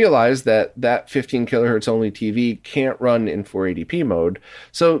they realize that 15 kilohertz only TV can't run in 480p mode,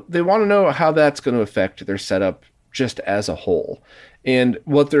 so they want to know how that's going to affect their setup just as a whole. And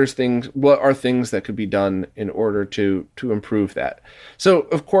what are things that could be done in order to improve that. So,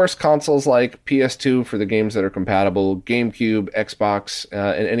 of course, consoles like PS2 for the games that are compatible, GameCube, Xbox,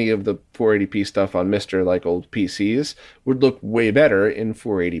 and any of the 480p stuff on MiSTer like old PCs would look way better in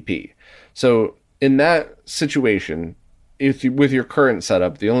 480p. So, in that situation, with your current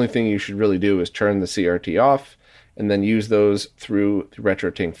setup, the only thing you should really do is turn the CRT off and then use those through the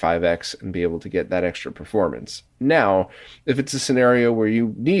RetroTink 5X and be able to get that extra performance. Now, if it's a scenario where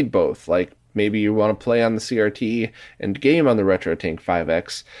you need both, like maybe you want to play on the CRT and game on the RetroTink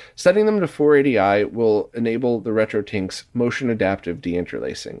 5X, setting them to 480i will enable the RetroTink's motion adaptive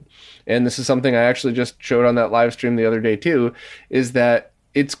deinterlacing. And this is something I actually just showed on that live stream the other day too, is that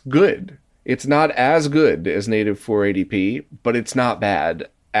it's good. It's not as good as native 480p, but it's not bad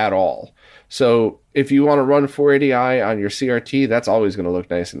at all. So if you want to run 480i on your CRT, that's always going to look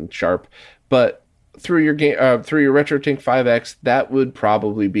nice and sharp. But through your RetroTink 5X, that would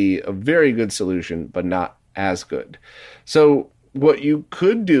probably be a very good solution, but not as good. So what you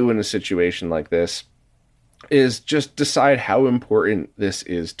could do in a situation like this is just decide how important this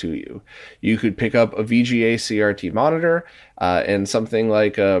is to you. You could pick up a VGA CRT monitor and something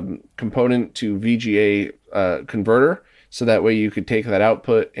like a component to VGA converter, so that way you could take that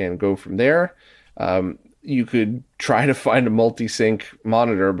output and go from there. You could try to find a multi-sync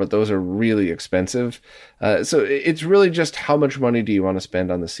monitor, but those are really expensive. So it's really just how much money do you want to spend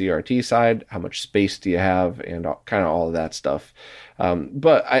on the CRT side? How much space do you have? And kind of all of that stuff.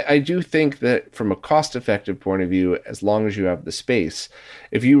 But I do think that from a cost-effective point of view, as long as you have the space,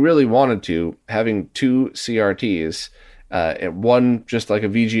 if you really wanted to, having two CRTs, and one just like a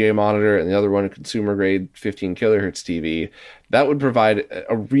VGA monitor and the other one a consumer grade 15 kilohertz TV, that would provide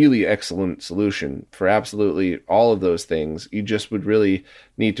a really excellent solution for absolutely all of those things. You just would really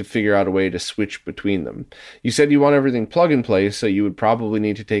need to figure out a way to switch between them. You said you want everything plug and play, so you would probably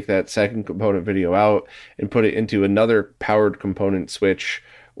need to take that second component video out and put it into another powered component switch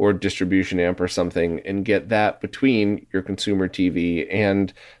or distribution amp or something and get that between your consumer TV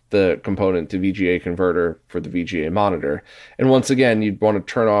and the component to VGA converter for the VGA monitor. And once again, you'd want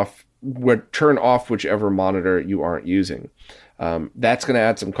to turn off whichever monitor you aren't using. That's going to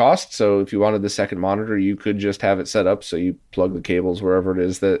add some cost. So if you wanted the second monitor, you could just have it set up so you plug the cables wherever it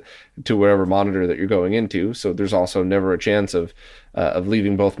is to whatever monitor that you're going into. So there's also never a chance of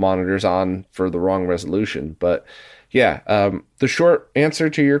leaving both monitors on for the wrong resolution. But yeah, the short answer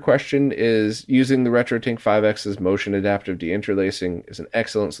to your question is using the RetroTink 5X's motion adaptive deinterlacing is an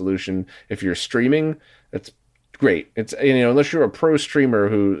excellent solution. If you're streaming, that's great. It's, unless you're a pro streamer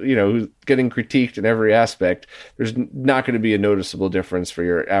who's getting critiqued in every aspect, there's not going to be a noticeable difference for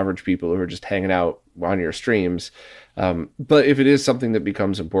your average people who are just hanging out on your streams. But if it is something that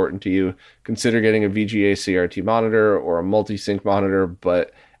becomes important to you, consider getting a VGA CRT monitor or a multi-sync monitor,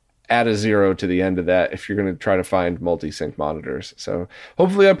 but add a 0 to the end of that if you're going to try to find multi-sync monitors. So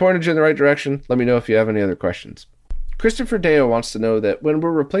hopefully I pointed you in the right direction. Let me know if you have any other questions. Christopher Deo wants to know that when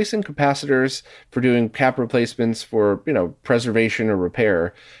we're replacing capacitors for doing cap replacements for, preservation or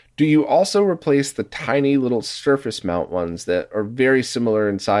repair, do you also replace the tiny little surface mount ones that are very similar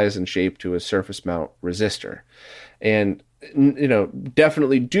in size and shape to a surface mount resistor? And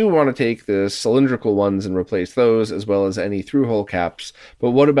definitely do want to take the cylindrical ones and replace those as well as any through-hole caps.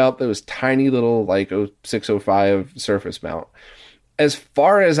 But what about those tiny little like 0605 surface mount? As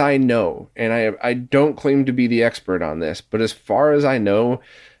far as I know, and I don't claim to be the expert on this, but as far as I know,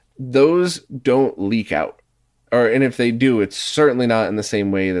 those don't leak out. and if they do, it's certainly not in the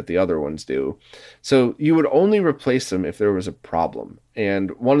same way that the other ones do. So you would only replace them if there was a problem.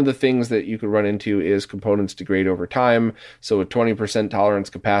 And one of the things that you could run into is components degrade over time. So a 20% tolerance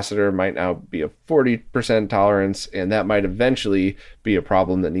capacitor might now be a 40% tolerance, and that might eventually be a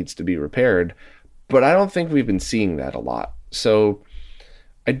problem that needs to be repaired. But I don't think we've been seeing that a lot. So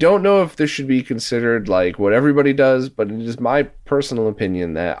I don't know if this should be considered like what everybody does, but it is my personal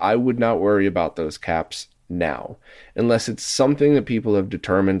opinion that I would not worry about those caps now, unless it's something that people have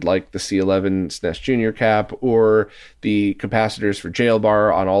determined, like the C11 SNES Junior cap or the capacitors for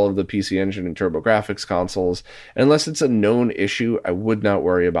Jailbar on all of the PC Engine and TurboGrafx consoles. Unless it's a known issue, I would not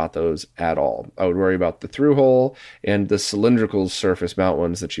worry about those at all. I would worry about the through hole and the cylindrical surface mount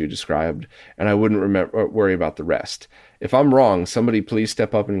ones that you described, and I wouldn't worry about the rest. If I'm wrong, somebody please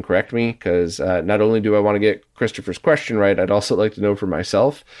step up and correct me, because not only do I want to get Christopher's question right, I'd also like to know for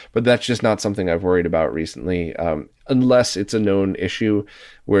myself, but that's just not something I've worried about recently, unless it's a known issue,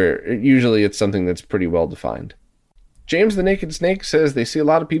 where usually it's something that's pretty well defined. James the Naked Snake says they see a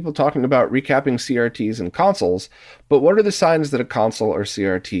lot of people talking about recapping CRTs and consoles, but what are the signs that a console or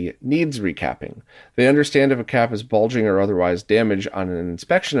CRT needs recapping? They understand if a cap is bulging or otherwise damaged on an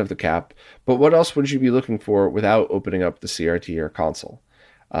inspection of the cap, but what else would you be looking for without opening up the CRT or console?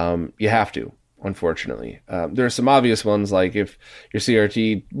 You have to. Unfortunately, there are some obvious ones, like if your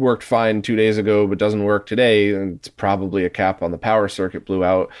CRT worked fine 2 days ago but doesn't work today, then it's probably a cap on the power circuit blew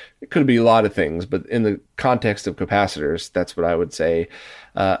out. It could be a lot of things, but in the context of capacitors, that's what I would say.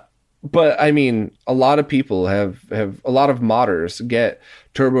 But I mean, a lot of people have a lot of modders get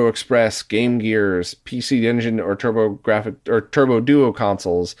Turbo Express, Game Gears, PC Engine, or TurboGrafx or Turbo Duo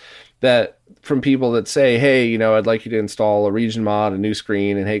consoles that from people that say, hey, you know, I'd like you to install a region mod, a new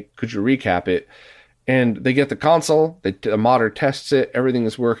screen, and hey, could you recap it? And they get the console, a modder tests it, everything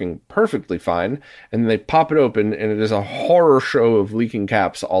is working perfectly fine, and they pop it open, and it is a horror show of leaking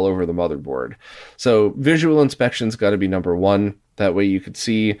caps all over the motherboard. So visual inspection's got to be number one. That way you could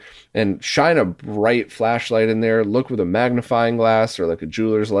see, and shine a bright flashlight in there. Look with a magnifying glass or like a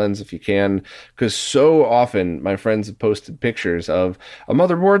jeweler's lens if you can, because so often my friends have posted pictures of a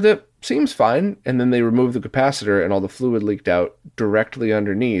motherboard that seems fine, and then they remove the capacitor and all the fluid leaked out directly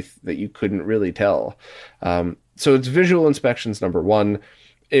underneath that you couldn't really tell. So it's visual inspections number one.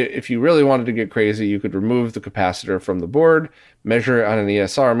 If you really wanted to get crazy, you could remove the capacitor from the board, measure it on an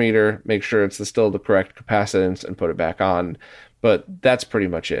ESR meter, make sure it's still the correct capacitance, and put it back on. But that's pretty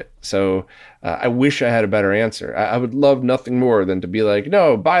much it. So I wish I had a better answer. I would love nothing more than to be like,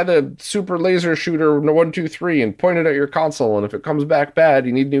 no, buy the super laser shooter 123 and point it at your console, and if it comes back bad,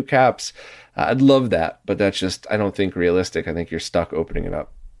 you need new caps. I'd love that, but that's just, I don't think, realistic. I think you're stuck opening it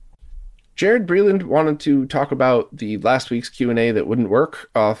up. Jared Breland wanted to talk about the last week's Q&A that wouldn't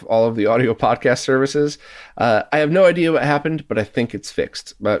work off all of the audio podcast services. I have no idea what happened, but I think it's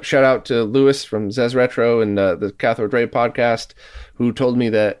fixed. Shout out to Lewis from Zez Retro and the Cathode Ray podcast, who told me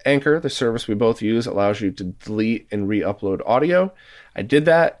that Anchor, the service we both use, allows you to delete and re-upload audio. I did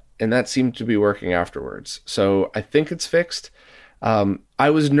that, and that seemed to be working afterwards. So I think it's fixed. I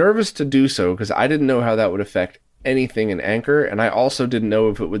was nervous to do so because I didn't know how that would affect anything in Anchor, and I also didn't know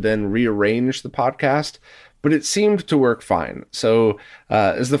if it would then rearrange the podcast, but it seemed to work fine. So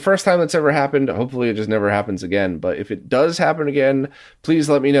it's the first time that's ever happened. Hopefully it just never happens again, but if it does happen again, please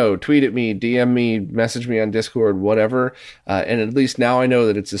let me know. Tweet at me, DM me, message me on Discord, whatever, and at least now I know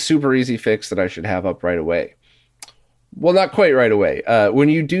that it's a super easy fix that I should have up right away. Well, not quite right away. When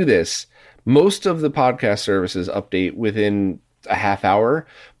you do this, most of the podcast services update within a half hour,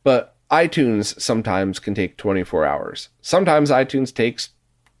 but iTunes sometimes can take 24 hours. Sometimes iTunes takes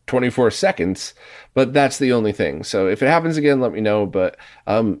 24 seconds, but that's the only thing. So if it happens again, let me know. But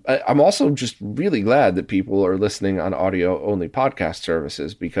I'm also just really glad that people are listening on audio-only podcast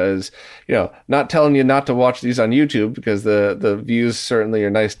services, because, you know, not telling you not to watch these on YouTube, because the views certainly are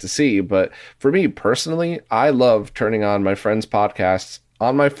nice to see. But for me personally, I love turning on my friends' podcasts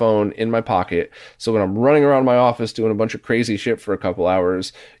on my phone, in my pocket, so when I'm running around my office doing a bunch of crazy shit for a couple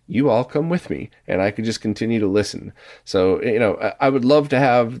hours, you all come with me, and I could just continue to listen. So, you know, I would love to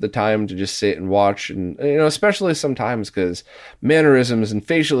have the time to just sit and watch, and, you know, especially sometimes because mannerisms and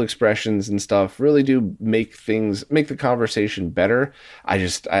facial expressions and stuff really do make the conversation better. I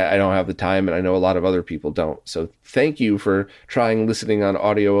don't have the time, and I know a lot of other people don't. So thank you for trying listening on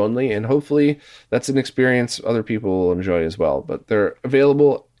audio only, and hopefully that's an experience other people will enjoy as well. But they're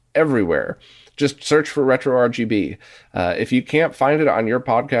available everywhere. Just search for Retro RGB. If you can't find it on your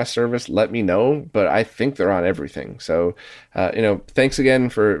podcast service, let me know, but I think they're on everything. So, you know, thanks again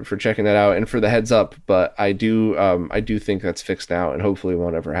for checking that out and for the heads up, but I do think that's fixed now, and hopefully it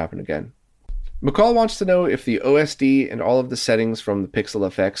won't ever happen again. McCall wants to know if the OSD and all of the settings from the Pixel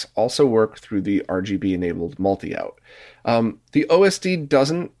FX also work through the RGB-enabled multi-out. The OSD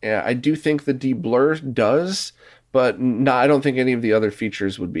doesn't. I do think the deblur does, but I don't think any of the other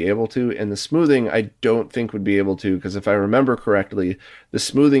features would be able to. And the smoothing, I don't think would be able to, because if I remember correctly, the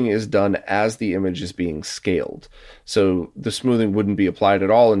smoothing is done as the image is being scaled. So the smoothing wouldn't be applied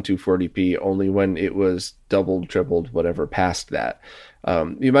at all in 240p, only when it was doubled, tripled, whatever past that.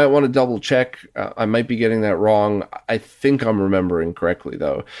 You might want to double check. I might be getting that wrong. I think I'm remembering correctly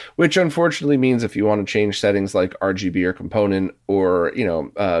though, which unfortunately means if you want to change settings like RGB or component or,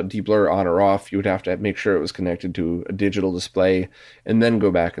 deblur on or off, you would have to make sure it was connected to a digital display and then go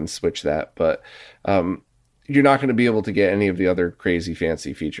back and switch that. But, you're not going to be able to get any of the other crazy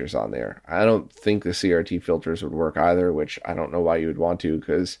fancy features on there. I don't think the CRT filters would work either, which I don't know why you would want to,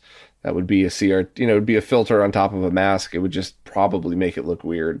 because that would be a CRT, it'd be a filter on top of a mask. It would just probably make it look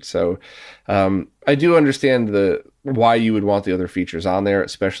weird. So I do understand why you would want the other features on there,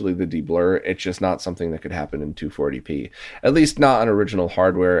 especially the deblur. It's just not something that could happen in 240p, at least not on original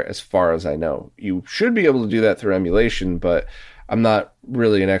hardware, as far as I know. You should be able to do that through emulation, but I'm not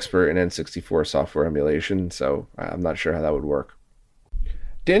really an expert in N64 software emulation, so I'm not sure how that would work.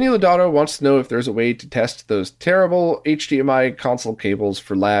 Daniel Lodato wants to know if there's a way to test those terrible HDMI console cables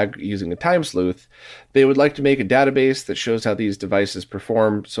for lag using a time sleuth. They would like to make a database that shows how these devices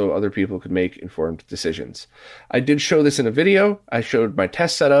perform so other people could make informed decisions. I did show this in a video. I showed my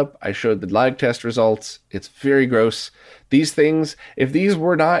test setup. I showed the lag test results. It's very gross. These things, if these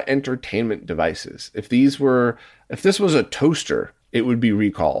were not entertainment devices, if this was a toaster, it would be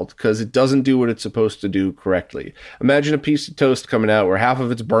recalled because it doesn't do what it's supposed to do correctly. Imagine a piece of toast coming out where half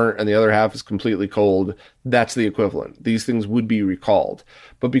of it's burnt and the other half is completely cold. That's the equivalent. These things would be recalled.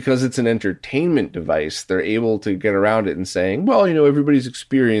 But because it's an entertainment device, they're able to get around it and saying, well, everybody's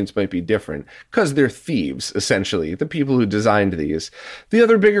experience might be different because they're thieves, essentially, the people who designed these. The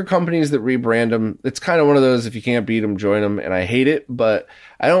other bigger companies that rebrand them, it's kind of one of those, if you can't beat them, join them. And I hate it, but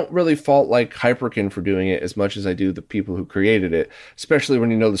I don't really fault like Hyperkin for doing it as much as I do the people who created it, especially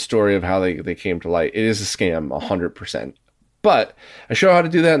when you know the story of how they came to light. It is a scam, 100%. But I show how to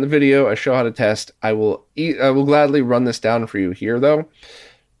do that in the video. I show how to test. I will gladly run this down for you here, though.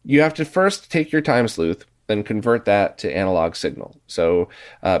 You have to first take your time sleuth, then convert that to analog signal. So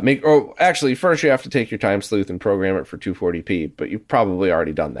first you have to take your time sleuth and program it for 240p, but you've probably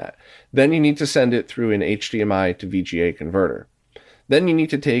already done that. Then you need to send it through an HDMI to VGA converter. Then you need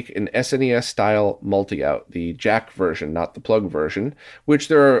to take an SNES style multi-out, the jack version, not the plug version, which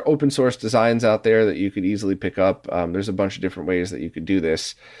there are open source designs out there that you could easily pick up. There's a bunch of different ways that you could do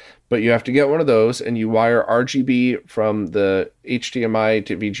this, but you have to get one of those and you wire RGB from the HDMI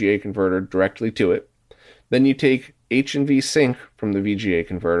to VGA converter directly to it. Then you take H&V sync from the VGA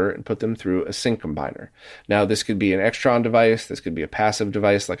converter and put them through a sync combiner. Now, this could be an Extron device. This could be a passive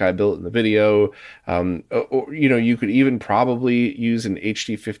device like I built in the video. You could even probably use an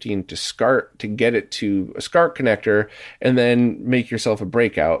HD15 to SCART to get it to a SCART connector and then make yourself a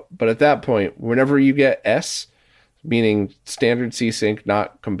breakout. But at that point, whenever you get S, meaning standard C-Sync,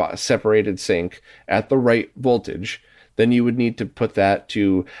 not separated sync, at the right voltage, then you would need to put that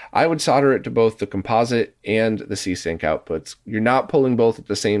to, I would solder it to both the composite and the C-Sync outputs. You're not pulling both at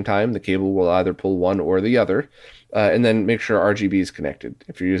the same time. The cable will either pull one or the other, and then make sure RGB is connected.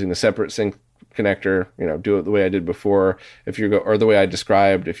 If you're using a separate sync connector, do it the way I did before. Or the way I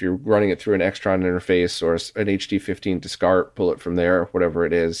described, if you're running it through an Extron interface or an HD15 to SCART, pull it from there, whatever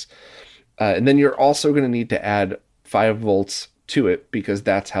it is. And then you're also going to need to add 5 volts to it, because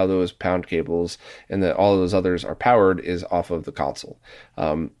that's how those pound cables and all of those others are powered, is off of the console.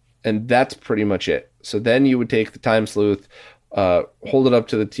 And that's pretty much it. So then you would take the time sleuth, hold it up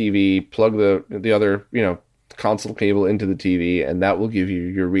to the TV, plug the other, console cable into the TV, and that will give you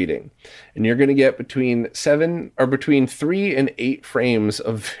your reading. And you're going to get between 3 and 8 frames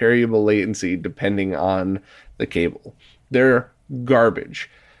of variable latency depending on the cable. They're garbage.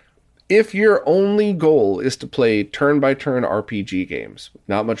 If your only goal is to play turn-by-turn RPG games,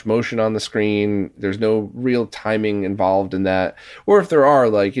 not much motion on the screen, there's no real timing involved in that, or if there are,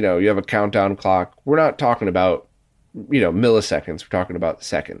 you have a countdown clock, we're not talking about, milliseconds, we're talking about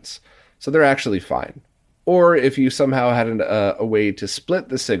seconds. So they're actually fine. Or if you somehow had a way to split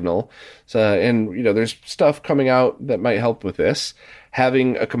the signal, there's stuff coming out that might help with this,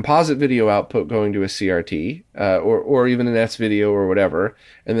 having a composite video output going to a CRT, or even an S video or whatever,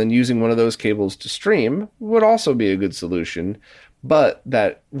 and then using one of those cables to stream would also be a good solution. But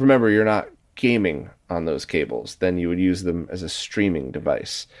remember, you're not gaming on those cables than you would use them as a streaming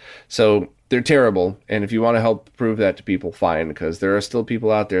device. So they're terrible, and if you want to help prove that to people, fine, because there are still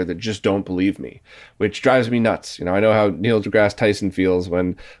people out there that just don't believe me, which drives me nuts. You know, I know how Neil deGrasse Tyson feels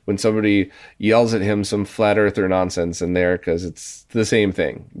when somebody yells at him some flat earther nonsense in there, because it's the same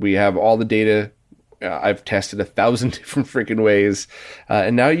thing. We have all the data. I've tested 1,000 different freaking ways,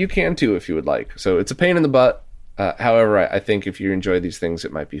 and now you can too if you would like. So it's a pain in the butt. However, I think if you enjoy these things,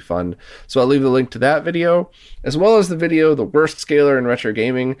 it might be fun. So I'll leave the link to that video, as well as the video, The Worst Scaler in Retro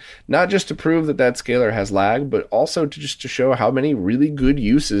Gaming, not just to prove that scaler has lag, but also to show how many really good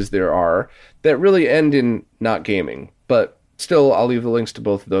uses there are that really end in not gaming. But still, I'll leave the links to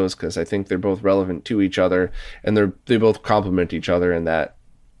both of those because I think they're both relevant to each other, and they both complement each other in that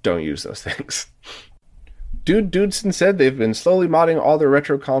don't use those things. Dude Dudeson said they've been slowly modding all their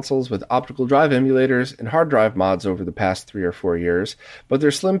retro consoles with optical drive emulators and hard drive mods over the past 3 or 4 years, but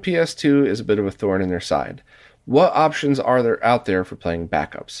their slim PS2 is a bit of a thorn in their side. What options are there out there for playing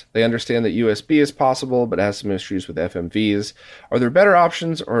backups? They understand that USB is possible, but has some issues with FMVs. Are there better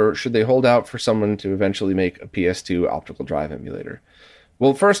options, or should they hold out for someone to eventually make a PS2 optical drive emulator?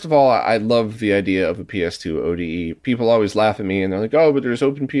 Well, first of all, I love the idea of a PS2 ODE. People always laugh at me and they're like, oh, but there's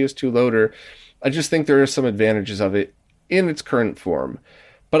OpenPS2 Loader. I just think there are some advantages of it in its current form.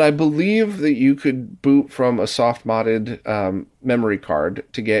 But I believe that you could boot from a soft-modded memory card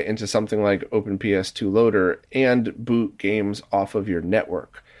to get into something like OpenPS2 Loader and boot games off of your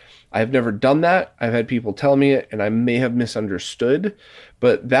network. I've never done that. I've had people tell me it, and I may have misunderstood,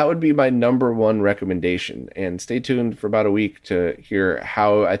 but that would be my number one recommendation. And stay tuned for about a week to hear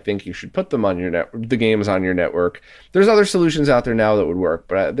how I think you should put them on your the games on your network. There's other solutions out there now that would work,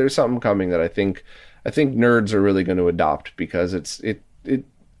 but there's something coming that I think nerds are really going to adopt, because it's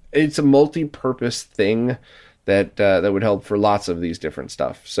a multi-purpose thing that would help for lots of these different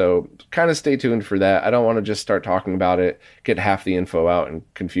stuff. So kind of stay tuned for that. I don't want to just start talking about it, get half the info out and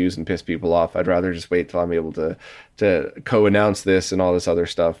confuse and piss people off. I'd rather just wait till I'm able to co-announce this and all this other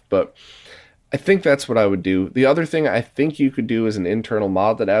stuff. But I think that's what I would do. The other thing I think you could do is an internal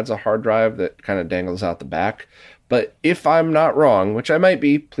mod that adds a hard drive that kind of dangles out the back. But if I'm not wrong, which I might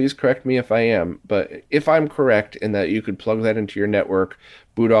be, please correct me if I am, but if I'm correct in that you could plug that into your network,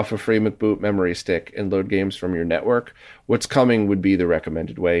 boot off a FreeMcBoot memory stick, and load games from your network, what's coming would be the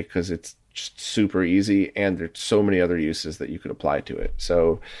recommended way, because it's just super easy, and there's so many other uses that you could apply to it.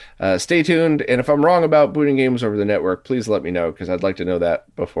 So stay tuned, and if I'm wrong about booting games over the network, please let me know, because I'd like to know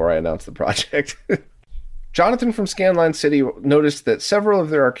that before I announce the project. Jonathan from Scanline City noticed that several of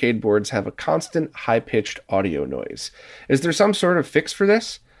their arcade boards have a constant high-pitched audio noise. Is there some sort of fix for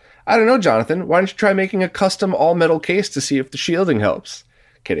this? I don't know, Jonathan. Why don't you try making a custom all-metal case to see if the shielding helps?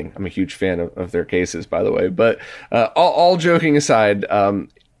 Kidding. I'm a huge fan of their cases, by the way. But all joking aside,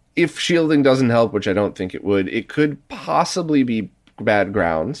 if shielding doesn't help, which I don't think it would, it could possibly be bad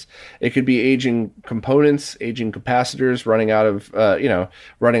grounds. It could be aging components, aging capacitors, running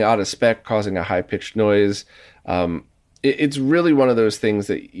out of spec, causing a high-pitched noise. It's really one of those things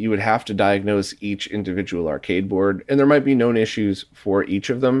that you would have to diagnose each individual arcade board, and there might be known issues for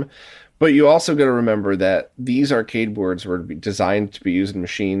each of them. But you also got to remember that these arcade boards were designed to be used in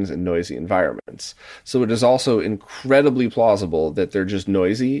machines in noisy environments. So it is also incredibly plausible that they're just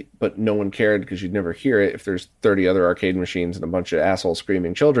noisy, but no one cared because you'd never hear it if there's 30 other arcade machines and a bunch of asshole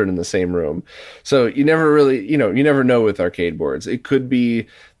screaming children in the same room. So you never really, you never know with arcade boards. It could be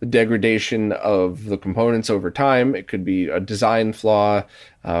the degradation of the components over time. It could be a design flaw.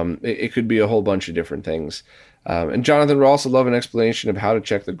 It could be a whole bunch of different things. And Jonathan would also love an explanation of how to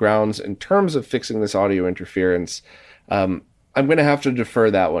check the grounds in terms of fixing this audio interference. I'm going to have to defer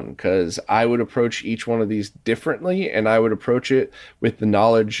that one, because I would approach each one of these differently, and I would approach it with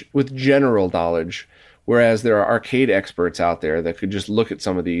general knowledge, whereas there are arcade experts out there that could just look at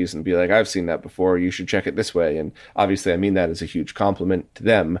some of these and be like, I've seen that before, you should check it this way. And obviously I mean that as a huge compliment to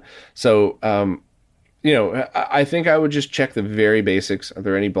them. So, I think I would just check the very basics. Are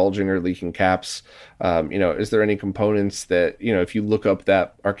there any bulging or leaking caps? Is there any components that, if you look up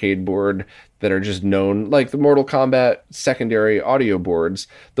that arcade board that are just known, like the Mortal Kombat secondary audio boards,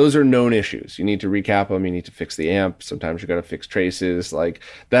 those are known issues. You need to recap them. You need to fix the amp. Sometimes you got to fix traces. Like,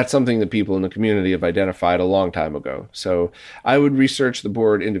 that's something that people in the community have identified a long time ago. So I would research the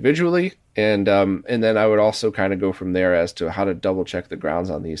board individually, and then I would also kind of go from there as to how to double check the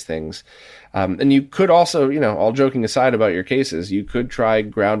grounds on these things. And you could also, all joking aside about your cases, you could try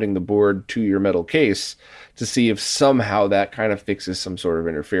grounding the board to your metal case to see if somehow that kind of fixes some sort of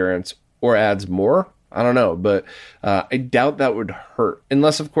interference or adds more. I don't know, but I doubt that would hurt.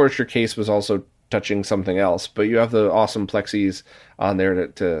 Unless, of course, your case was also touching something else, but you have the awesome plexis on there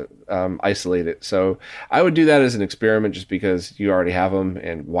to isolate it. So I would do that as an experiment just because you already have them,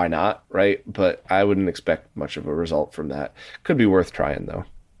 and why not, right? But I wouldn't expect much of a result from that. Could be worth trying, though.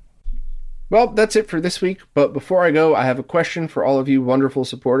 Well, that's it for this week. But before I go, I have a question for all of you wonderful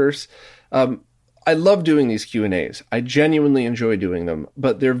supporters. I love doing these Q&As. I genuinely enjoy doing them,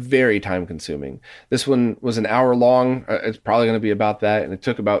 but they're very time consuming. This one was an hour long. It's probably going to be about that. And it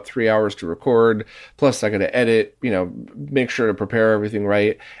took about 3 hours to record. Plus I got to edit, make sure to prepare everything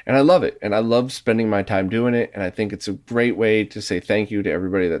right. And I love it. And I love spending my time doing it. And I think it's a great way to say thank you to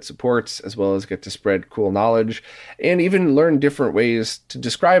everybody that supports, as well as get to spread cool knowledge and even learn different ways to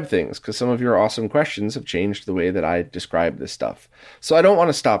describe things. Because some of your awesome questions have changed the way that I describe this stuff. So I don't want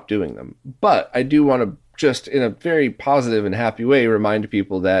to stop doing them, but I do want to just in a very positive and happy way remind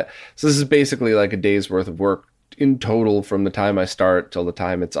people that so this is basically like a day's worth of work in total from the time I start till the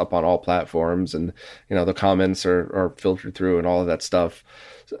time it's up on all platforms, and the comments are filtered through and all of that stuff.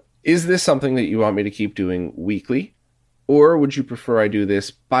 So is this something that you want me to keep doing weekly, or would you prefer I do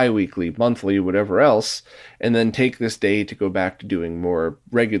this bi-weekly, monthly, whatever else, and then take this day to go back to doing more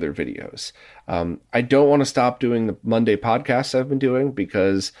regular videos? I don't want to stop doing the Monday podcasts I've been doing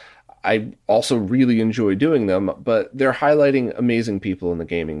because I also really enjoy doing them, but they're highlighting amazing people in the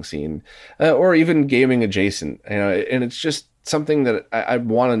gaming scene, or even gaming adjacent. And it's just something that I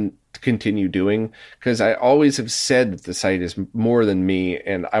want to continue doing because I always have said that the site is more than me,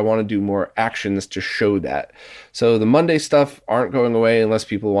 and I want to do more actions to show that. So the Monday stuff aren't going away unless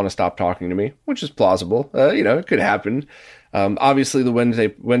people want to stop talking to me, which is plausible. It could happen. Obviously, the Wednesday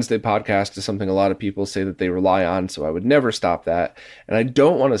podcast is something a lot of people say that they rely on, so I would never stop that. And I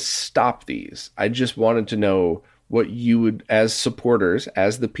don't want to stop these. I just wanted to know what you would, as supporters,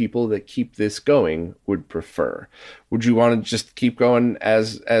 as the people that keep this going, would prefer. Would you want to just keep going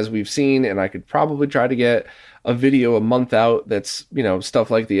as we've seen, and I could probably try to get a video a month out that's,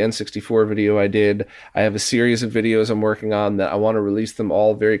 stuff like the N64 video I did. I have a series of videos I'm working on that I want to release them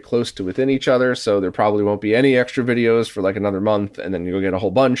all very close to within each other, so there probably won't be any extra videos for like another month, and then you'll get a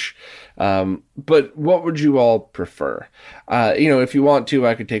whole bunch. But what would you all prefer? If you want to,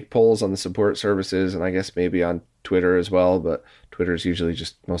 I could take polls on the support services, and I guess maybe on Twitter as well, but Twitter is usually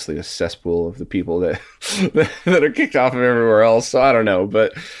just mostly a cesspool of the people that that are kicked off of everywhere else. So I don't know,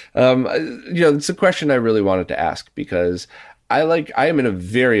 but it's a question I really wanted to ask because I am in a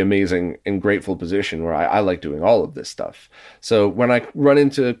very amazing and grateful position where I like doing all of this stuff. So when I run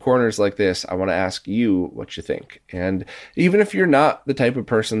into corners like this, I want to ask you what you think. And even if you're not the type of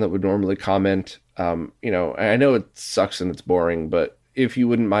person that would normally comment, I know it sucks and it's boring, but if you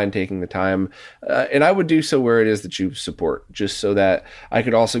wouldn't mind taking the time, and I would do so where it is that you support, just so that I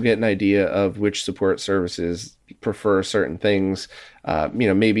could also get an idea of which support services prefer certain things.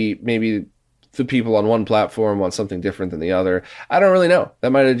 Maybe the people on one platform want something different than the other. I don't really know.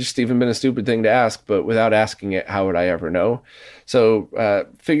 That might have just even been a stupid thing to ask, but without asking it, how would I ever know? So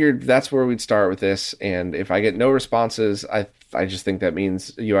figured that's where we'd start with this. And if I get no responses, I just think that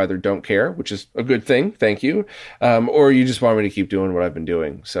means you either don't care, which is a good thing, thank you, or you just want me to keep doing what I've been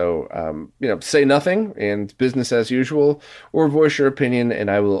doing. So, say nothing and business as usual, or voice your opinion, and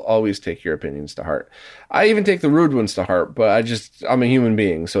I will always take your opinions to heart. I even take the rude ones to heart, but I'm a human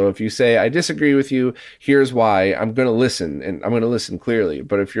being. So if you say, I disagree with you, here's why, I'm going to listen, and I'm going to listen clearly.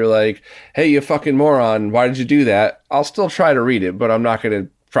 But if you're like, hey, you fucking moron, why did you do that? I'll still try to read it, but I'm not going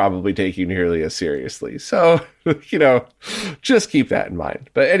to probably take you nearly as seriously. So, just keep that in mind.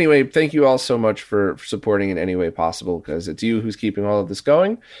 But anyway, thank you all so much for supporting in any way possible, because it's you who's keeping all of this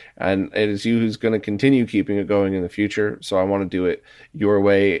going, and it is you who's going to continue keeping it going in the future. So I want to do it your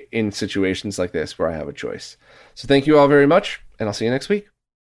way in situations like this where I have a choice. So thank you all very much, and I'll see you next week.